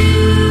for you.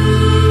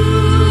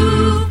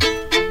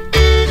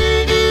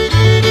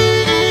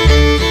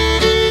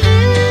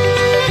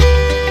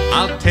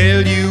 I'll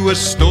tell you a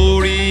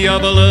story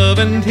of a love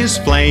and his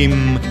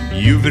flame.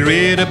 You've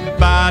read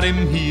about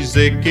him, he's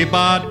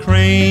Ichabod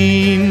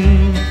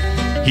Crane.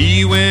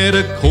 He went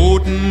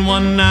a-courting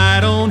one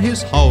night on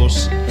his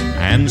horse,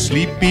 and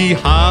Sleepy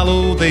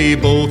Hollow they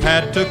both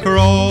had to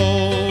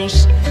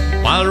cross.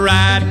 While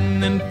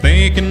riding and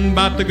thinking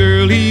about the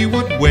girl he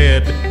would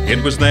wed,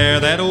 it was there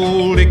that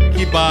old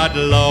Ichabod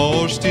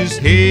lost his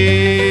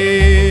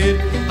head.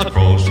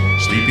 Across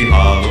Sleepy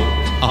Hollow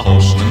a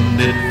horseman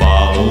did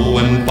follow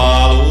and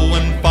follow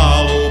and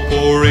follow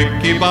poor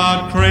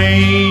Ichabod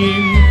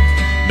Crane.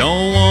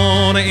 Don't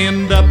wanna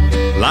end up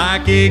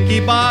like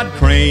Ichabod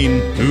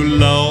Crane, who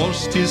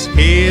lost his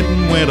head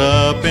and went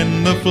up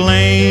in the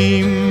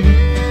flame.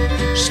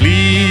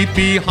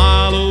 Sleepy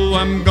Hollow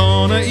I'm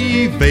gonna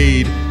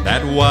evade,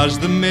 that was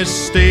the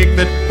mistake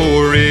that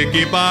poor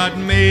Ichabod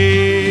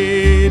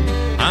made.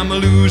 I'm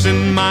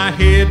losing my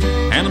head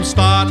and I'm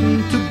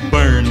starting to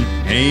burn.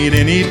 Ain't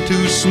any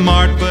too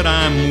smart, but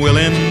I'm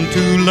willing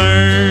to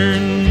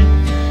learn.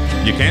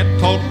 You can't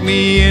talk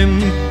me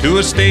into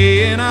a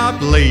staying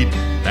out late.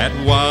 That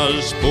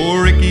was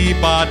poor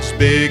Ichabod's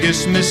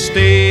biggest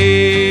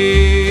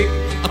mistake.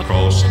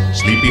 Across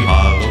Sleepy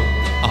Hollow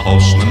a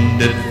horseman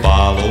did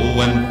follow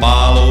and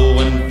follow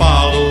and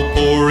follow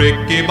poor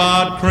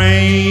Ichabod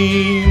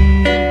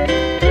Crane.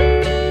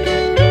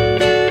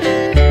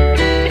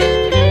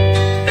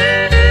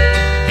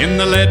 In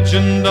the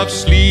legend of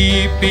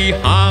Sleepy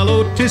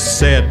Hollow 'tis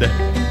said,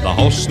 the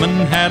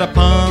horseman had a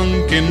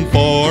pumpkin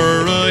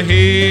for a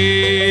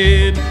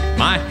head.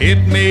 My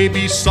head may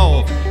be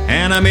soft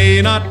and I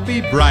may not be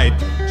bright,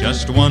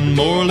 just one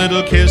more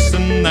little kiss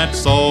and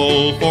that's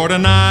all for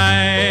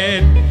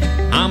tonight.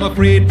 I'm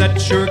afraid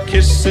that your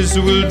kisses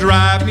will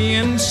drive me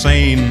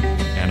insane,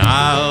 and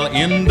I'll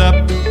end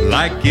up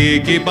like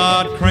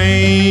Ichabod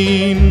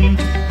Crane.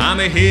 I'm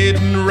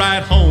a-heading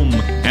right home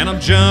and I'm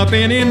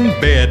jumping in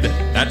bed.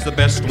 That's the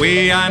best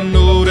way I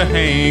know to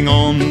hang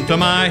on to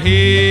my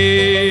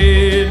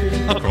head.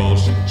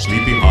 Across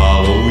Sleepy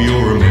Hollow,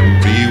 your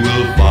memory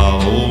will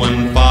follow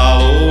and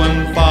follow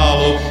and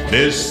follow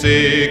this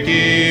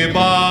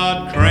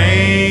Ichabod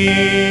Crane.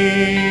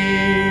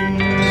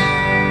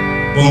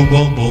 Boom,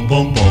 boom, boom,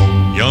 boom,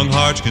 boom. Young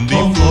hearts can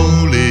be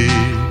foolish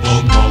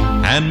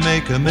and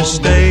make a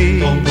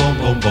mistake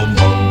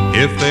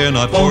if they're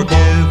not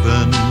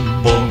forgiven.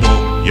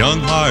 Young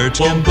hearts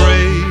can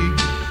break.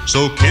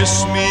 So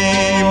kiss me,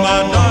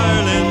 my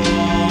darling,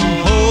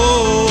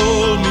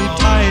 hold me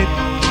tight.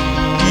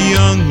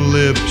 Young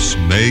lips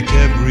make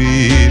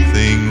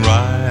everything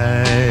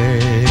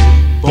right.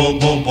 Boom,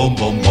 boom, boom,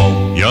 boom,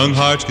 boom. Young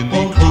hearts can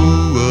be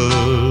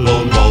cruel.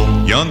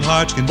 Young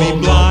hearts can be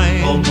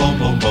blind.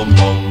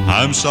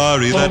 I'm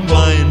sorry that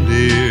mine,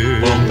 dear,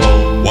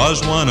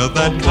 was one of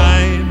that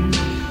kind.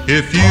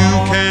 If you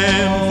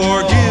can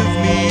forgive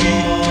me,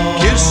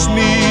 kiss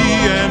me,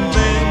 and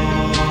then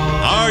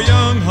our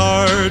young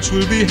hearts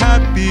will be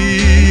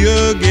happy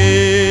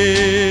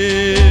again.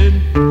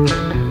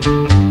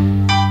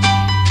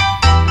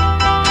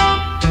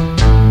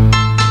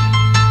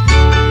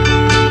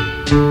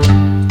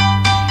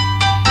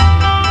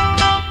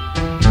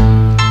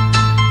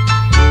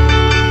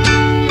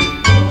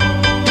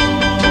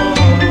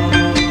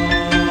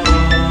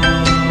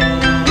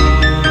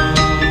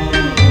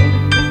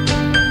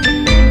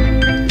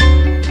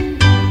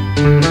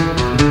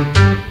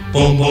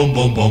 Boom, boom,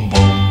 boom, boom,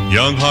 boom.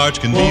 Young hearts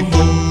can be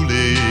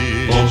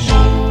foolish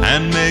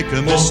and make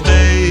a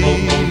mistake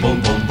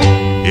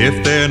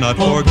if they're not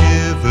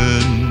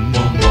forgiven.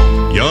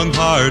 Young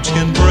hearts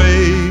can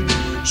break.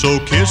 So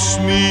kiss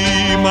me,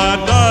 my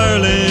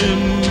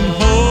darling,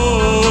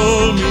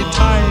 hold me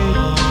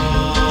tight.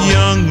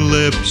 Young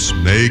lips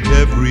make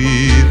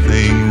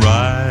everything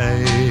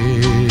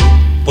right.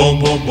 Boom,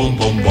 boom, boom,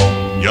 boom,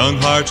 boom. Young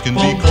hearts can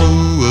be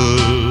cruel.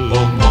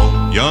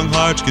 Young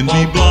hearts can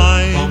be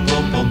blind.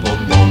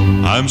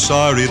 I'm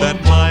sorry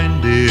that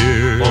mine,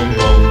 dear,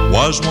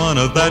 was one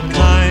of that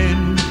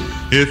kind.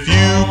 If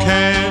you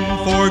can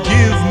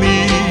forgive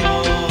me,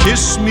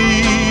 kiss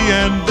me,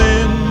 and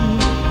then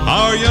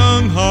our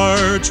young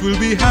hearts will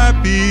be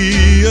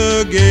happy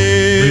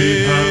again.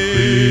 Be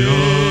happy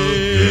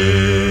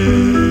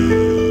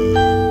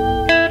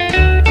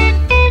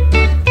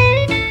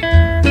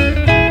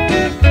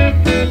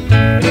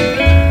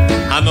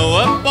again. I know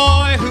a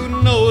boy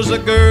who knows a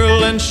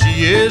girl and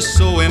she is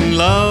so in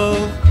love.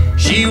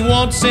 She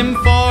wants him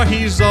for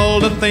he's all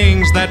the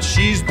things that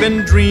she's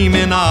been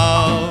dreaming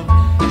of.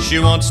 She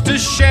wants to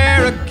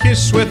share a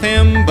kiss with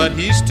him, but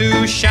he's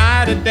too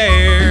shy to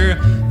dare.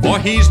 For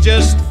he's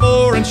just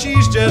 4 and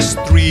she's just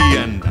 3,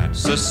 and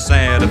that's a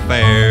sad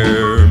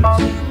affair.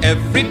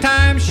 Every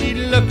time she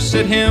looks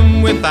at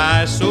him with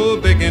eyes so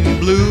big and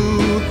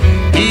blue,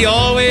 he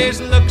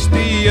always looks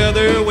the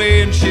other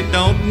way and she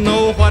don't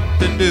know what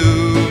to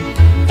do.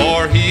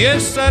 For he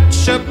is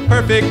such a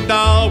perfect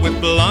doll with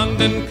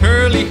blonde and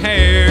curly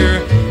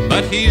hair.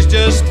 But he's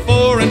just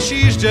 4 and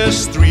she's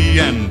just 3,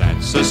 and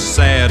that's a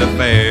sad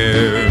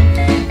affair.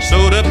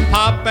 Soda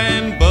pop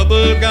and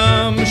bubble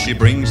gum, she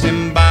brings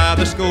him by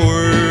the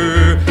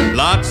score.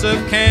 Lots of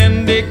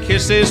candy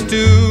kisses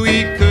too,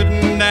 he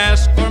couldn't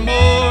ask for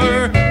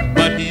more.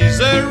 But he's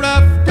a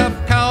rough, tough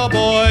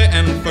cowboy,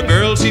 and for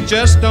girls he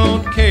just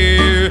don't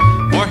care.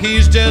 For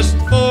he's just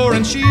 4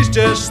 and she's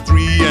just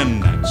 3,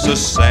 and that's a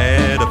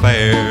sad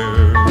affair.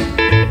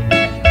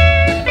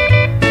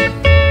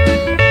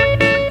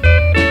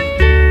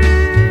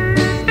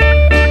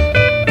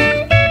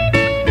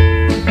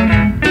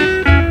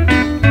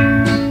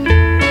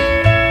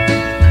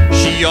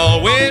 She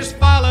always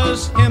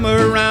follows him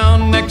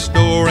around next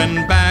door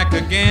and back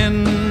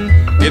again.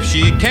 If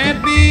she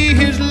can't be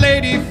his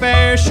lady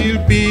fair,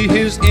 she'll be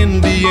his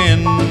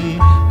Indian.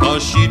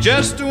 'Cause she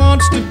just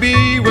wants to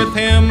be with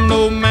him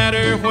no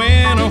matter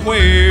when or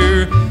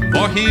where.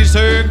 For he's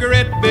her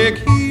great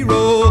big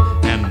hero,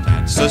 and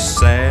that's a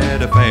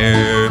sad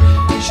affair.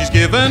 She's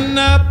given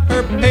up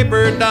her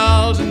paper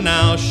dolls and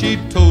now she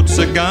totes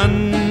a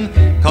gun.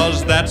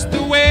 'Cause that's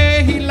the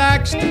way he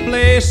likes to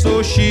play,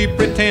 so she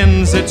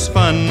pretends it's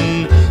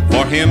fun.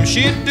 For him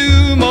she'd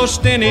do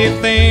most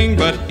anything,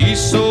 but he's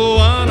so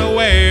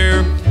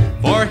unaware.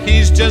 For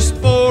he's just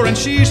 4 and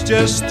she's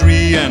just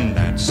 3, and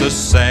that's a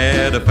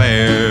sad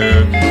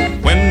affair.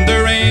 When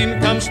the rain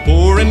comes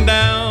pouring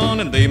down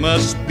and they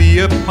must be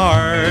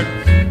apart,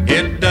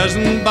 it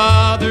doesn't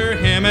bother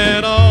him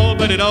at all,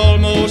 but it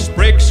almost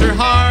breaks her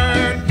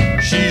heart.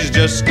 She's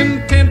just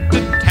content to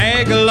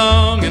tag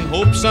along and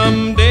hope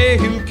someday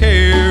he'll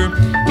care.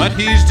 But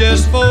he's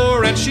just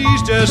 4 and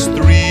she's just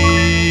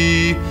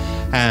 3,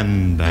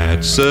 and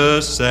that's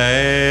a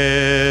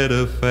sad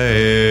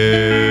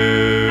affair.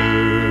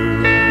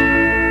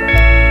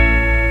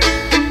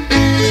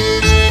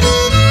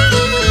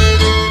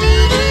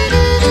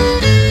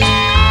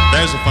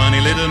 There's a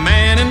funny little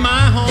man in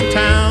my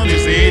hometown,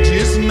 his age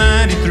is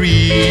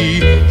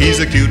 93. He's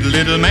a cute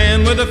little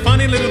man with a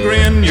funny little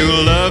grin,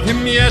 you'll love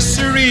him, yes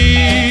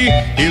sirree.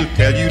 He'll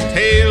tell you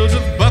tales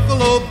of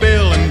Buffalo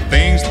Bill and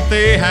things that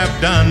they have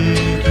done.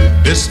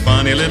 This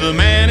funny little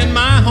man in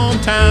my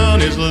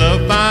hometown is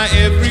loved by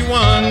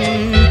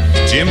everyone.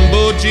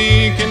 Jimbo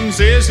Jenkins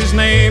is his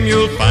name.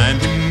 You'll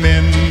find him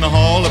in the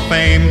Hall of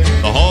Fame.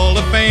 The Hall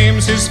of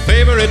Fame's his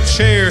favorite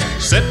chair,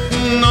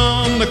 sitting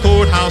on the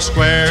courthouse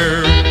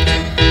square.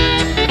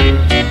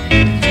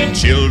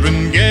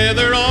 Children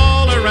gather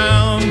all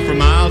around, for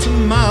miles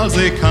and miles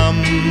they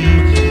come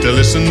to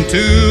listen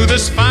to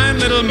this fine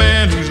little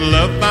man who's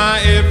loved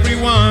by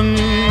everyone.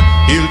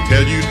 He'll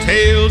tell you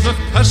tales of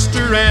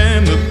Custer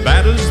and the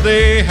battles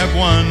they have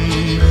won,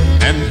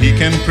 and he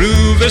can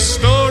prove this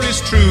story's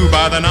true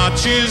by the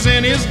notches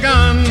in his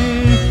gun.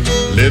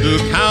 Little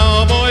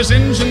cowboys,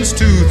 Injuns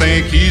too,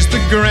 think he's the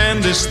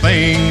grandest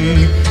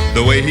thing.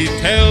 The way he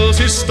tells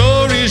his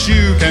stories,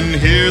 you can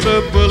hear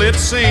the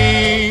bullets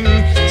sing.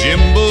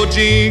 Jimbo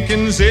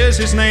Jenkins is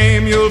his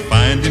name. You'll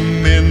find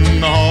him in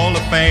the Hall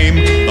of Fame.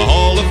 The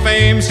Hall of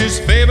Fame's his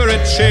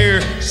favorite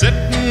chair,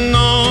 sitting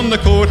on the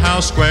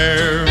courthouse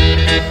square.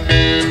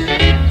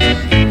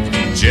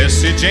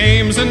 Jesse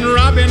James and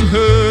Robin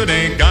Hood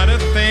ain't got a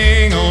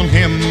thing on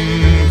him,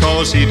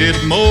 'cause he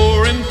did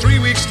more in 3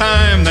 weeks'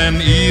 time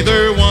than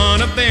either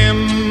one of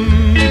them.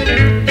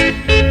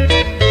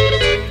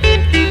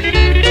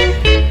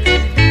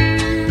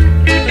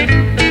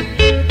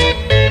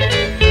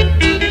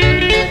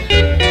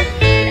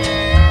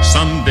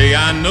 Someday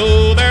I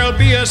know there'll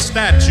be a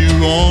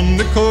statue on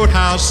the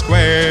courthouse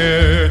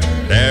square.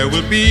 There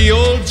will be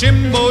old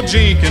Jimbo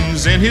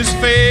Jenkins in his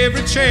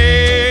favorite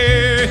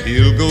chair.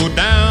 He'll go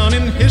down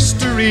in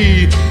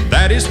history,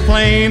 that is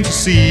plain to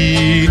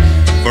see,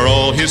 for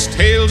all his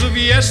tales of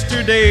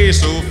yesterday,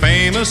 so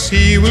famous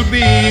he will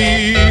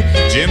be.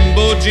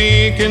 Jimbo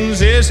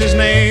Jenkins is his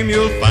name.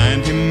 You'll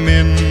find him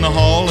in the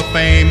Hall of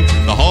Fame.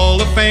 The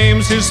Hall of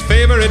Fame's his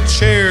favorite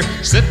chair,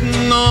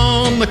 sitting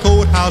on the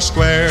courthouse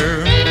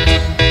square.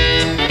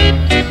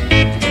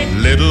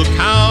 Little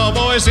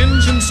cowboys,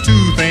 Injuns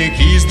too, think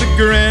he's the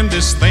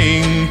grandest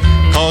thing,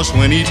 'cause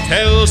when he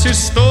tells his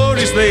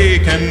stories, they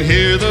can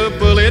hear the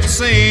bullets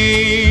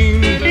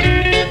sing.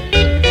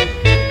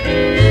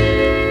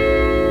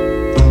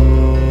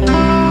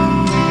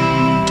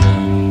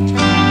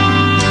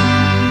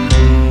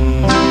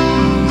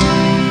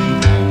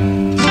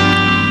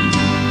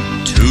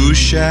 Two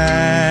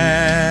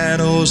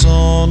shadows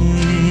on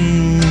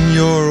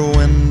your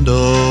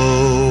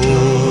window,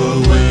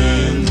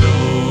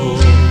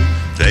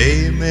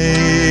 they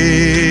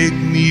make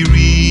me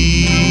realize,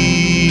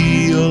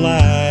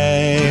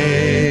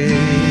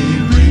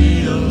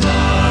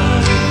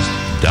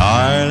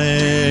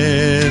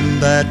 darling,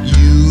 that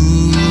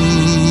you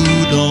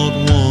don't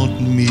want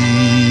me.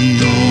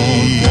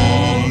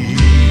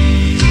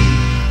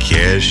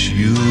 Guess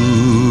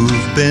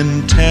you've been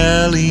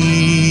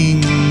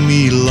telling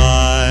me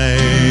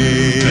lies.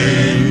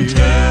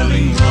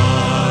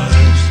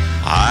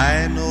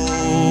 I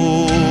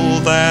know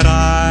that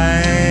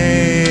I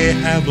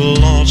have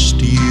lost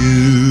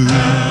you.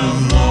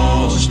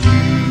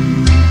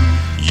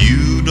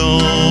 You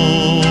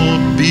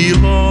don't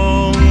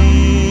belong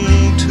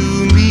to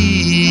me.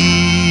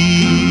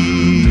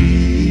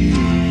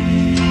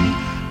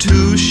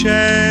 Two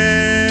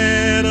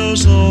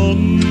shadows on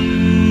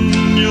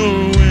your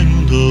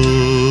window.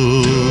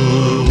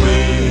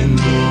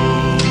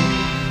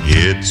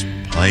 It's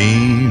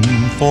plain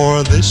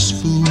for this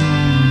fool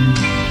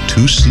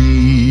to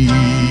see.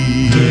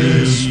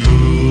 This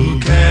fool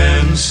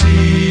can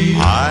see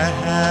I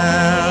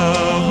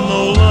have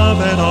no love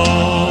at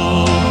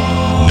all,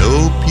 no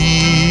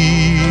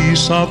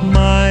peace of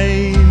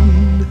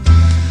mind.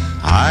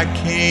 I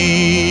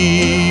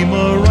came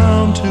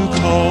around to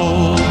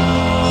call.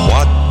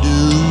 What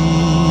do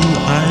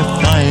I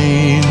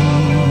find?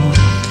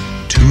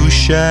 Two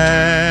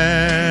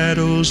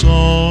shadows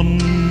on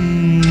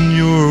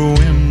your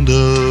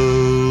window.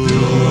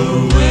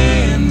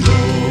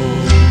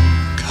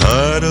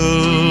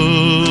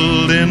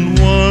 Cuddled in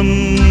one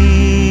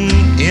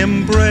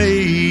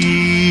embrace.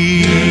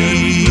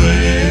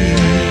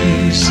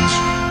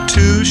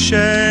 Two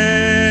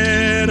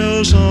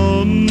shadows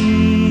on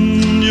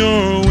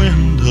your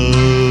window.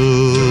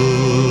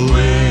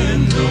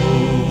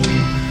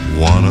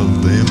 One of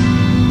them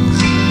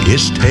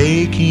is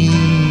taking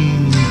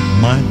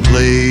my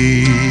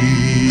place.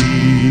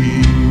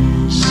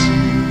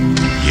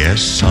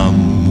 Yes,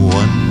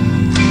 someone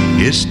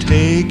is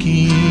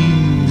taking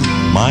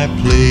my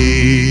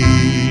place.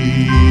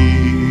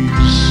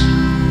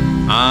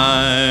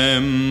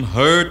 I'm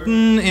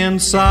hurting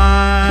inside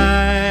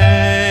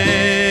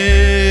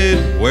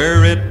where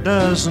it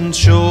doesn't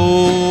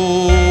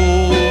show.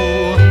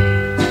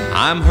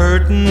 I'm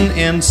hurting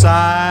inside,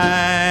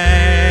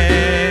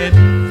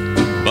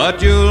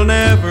 but you'll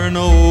never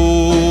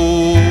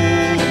know.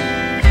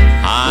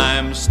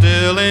 I'm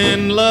still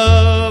in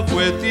love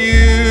with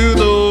you,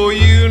 though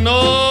you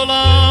no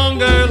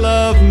longer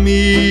love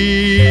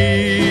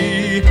me.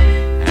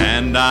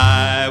 And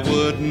I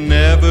would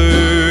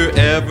never,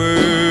 ever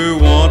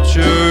want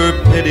your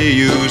pity,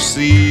 you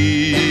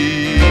see.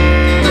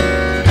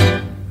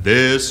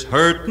 This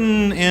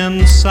hurting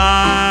inside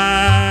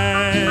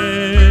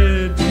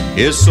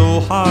is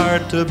so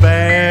hard to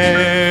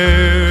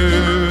bear,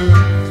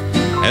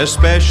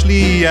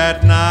 especially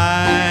at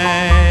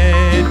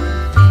night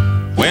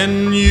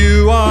when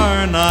you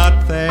are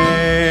not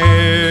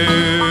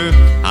there.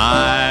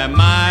 I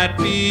might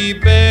be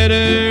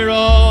better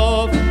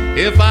off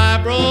if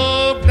I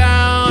broke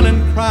down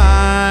and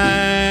cried,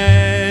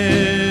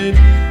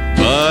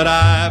 but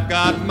I've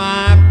got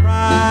my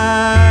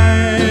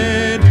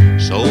pride,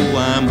 so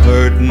I'm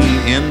hurting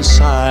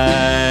inside.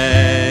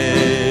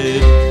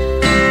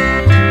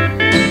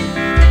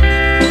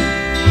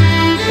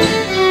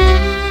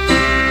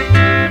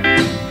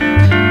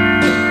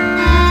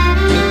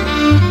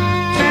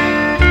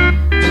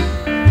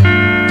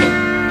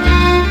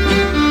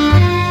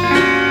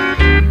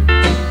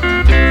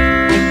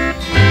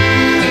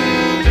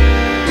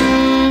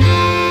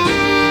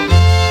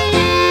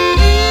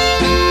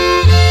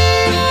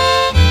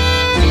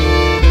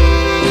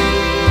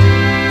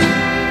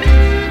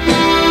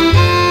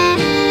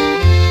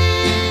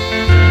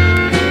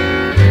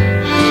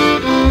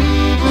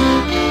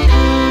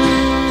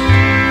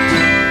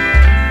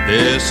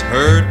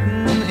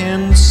 Hurting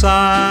inside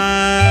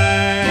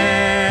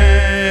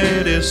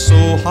is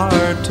so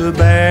hard to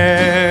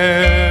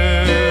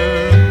bear,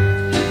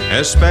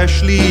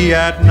 especially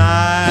at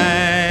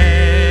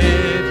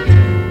night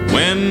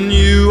when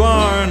you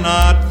are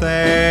not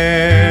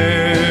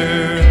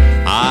there.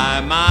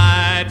 I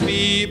might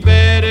be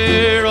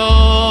better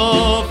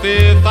off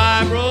if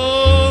I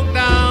broke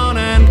down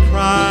and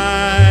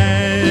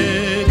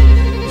cried,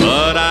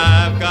 but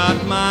I've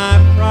got my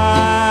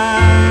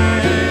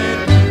pride,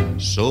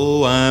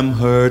 so I'm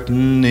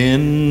hurting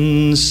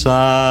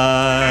inside.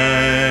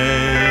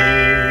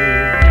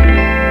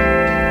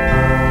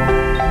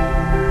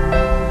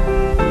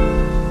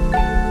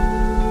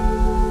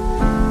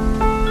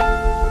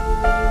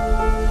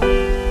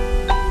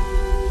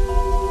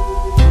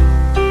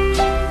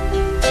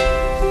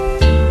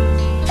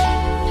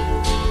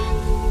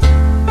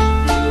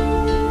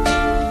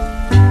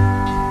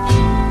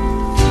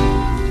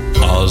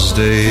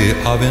 Day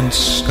av en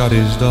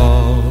Scottish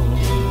dag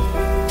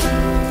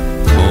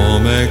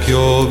kom ek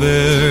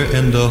over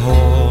in de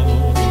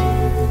hall.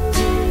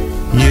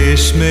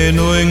 Jes me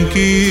no en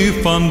kie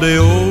van de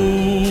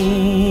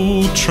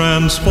old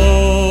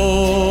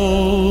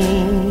Transvaal.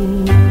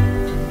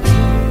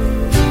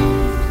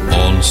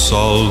 Ons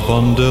sal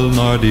wandel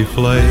naar die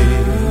vlei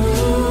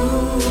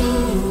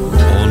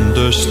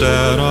onder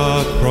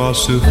sterre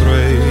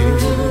prasufrei.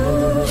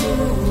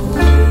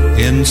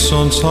 In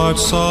ons hart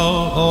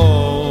sal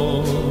al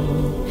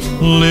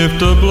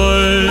lift a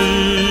blade,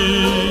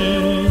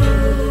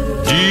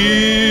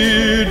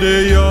 dier de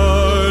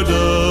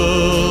jarde,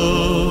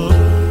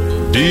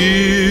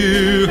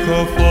 dier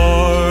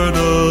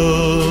gevaarde,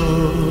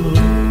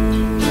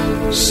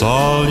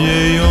 zal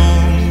je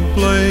jong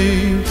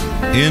blijf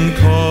in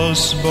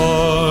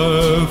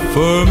kostbaar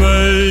voor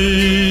mij,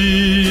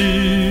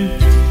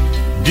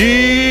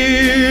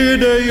 dier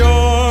de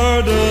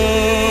jarde,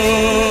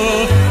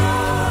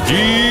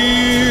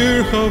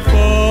 dier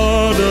gevaarde.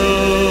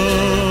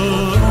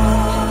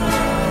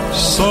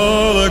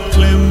 Zal ek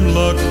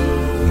klimlak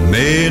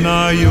mee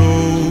naar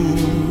jou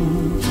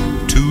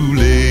toe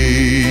leef.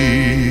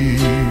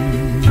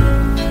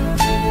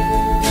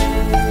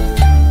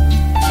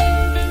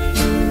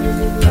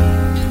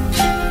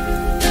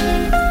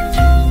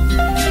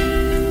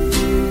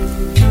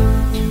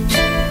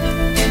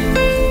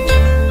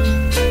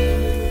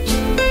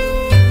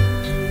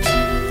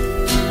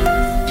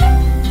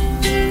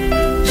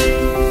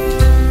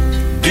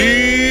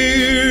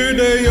 Dier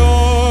de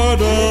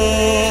jorde,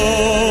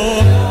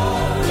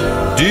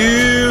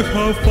 dier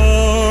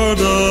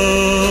gevaarde,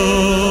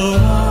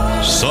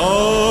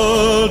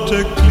 zal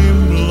de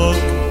klimlak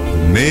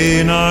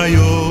mee naar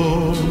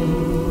jou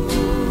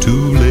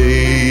toe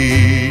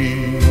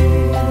leef.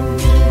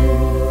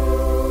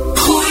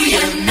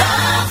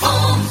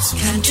 Goedenavond,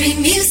 Country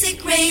Music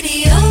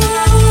Radio.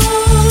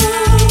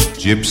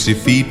 Gypsy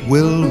feet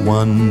will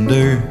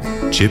wander,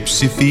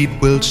 gypsy feet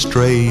will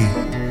stray.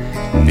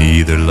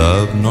 Neither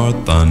love nor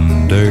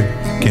thunder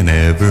can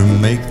ever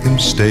make them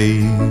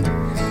stay.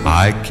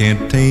 I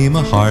can't tame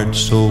a heart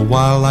so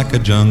wild, like a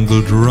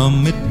jungle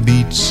drum it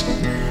beats.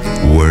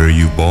 Were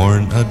you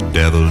born a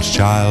devil's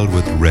child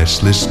with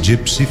restless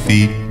gypsy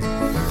feet?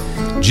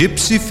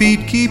 Gypsy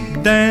feet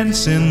keep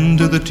dancing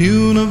to the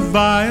tune of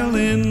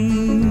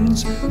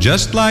violins.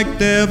 Just like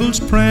devils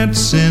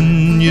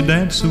prancing, you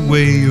dance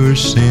away your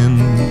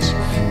sins.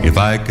 If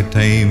I could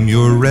tame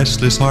your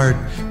restless heart,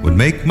 would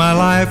make my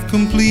life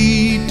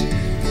complete.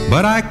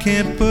 But I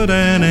can't put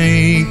an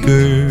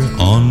anchor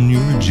on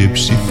your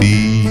gypsy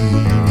feet.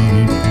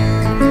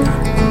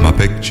 My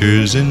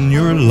picture's in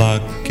your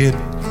locket,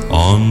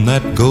 on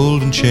that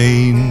golden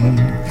chain.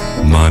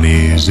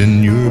 Money's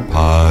in your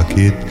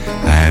pocket,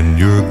 and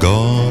you're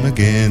gone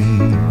again.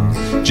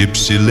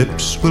 Gypsy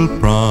lips will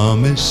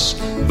promise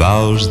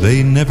vows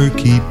they never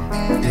keep.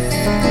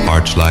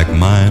 Hearts like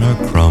mine are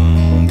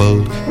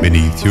crumbled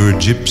beneath your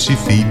gypsy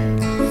feet.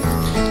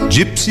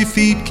 Gypsy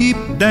feet keep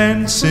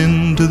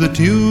dancing to the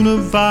tune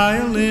of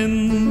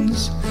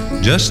violins.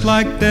 Just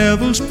like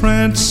devils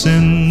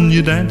prancing,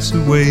 you dance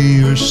away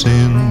your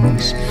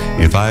sins.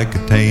 If I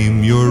could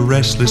tame your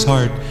restless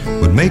heart,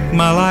 would make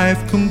my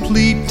life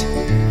complete.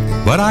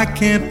 But I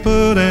can't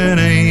put an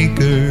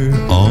anchor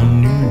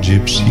on your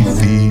gypsy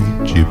feet,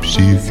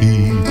 gypsy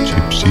feet,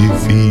 gypsy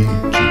feet.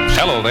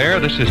 Hello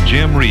there, this is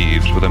Jim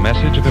Reeves with a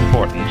message of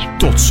importance.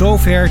 Tot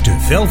zover de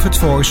Velvet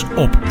Voice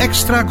op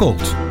Extra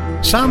Gold.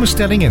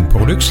 Samenstelling en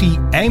productie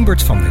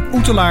Eimbert van den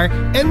Oetelaar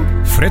en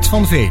Fred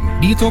van Veen,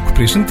 die het ook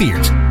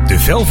presenteert. De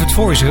Velvet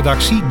Voice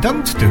redactie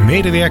dankt de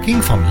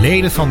medewerking van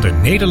leden van de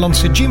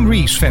Nederlandse Jim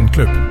Reeves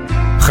fanclub.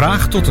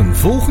 Graag tot een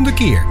volgende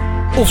keer.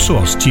 Of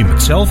zoals Jim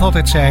het zelf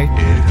altijd zei: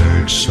 It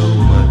hurts so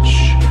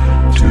much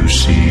to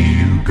see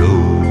you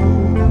go.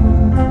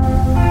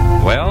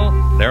 Well,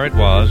 there it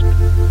was.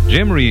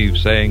 Jim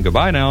Reeves saying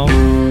goodbye now.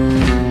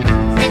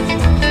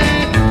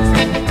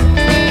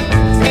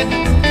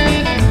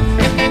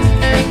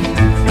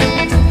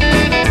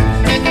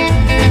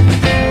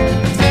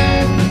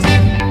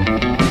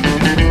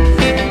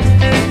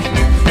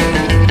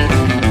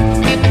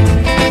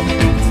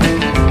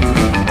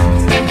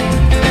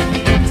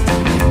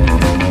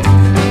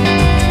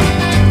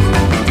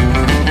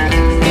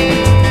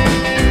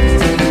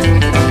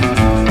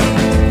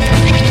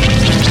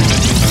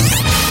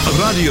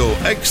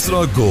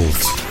 Extra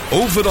Gold.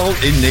 Overal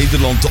in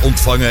Nederland te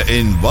ontvangen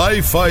in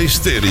wifi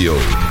stereo.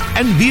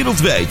 En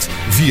wereldwijd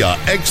via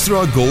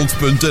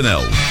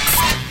extragold.nl.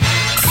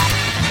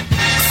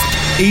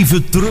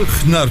 Even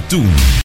terug naar toen.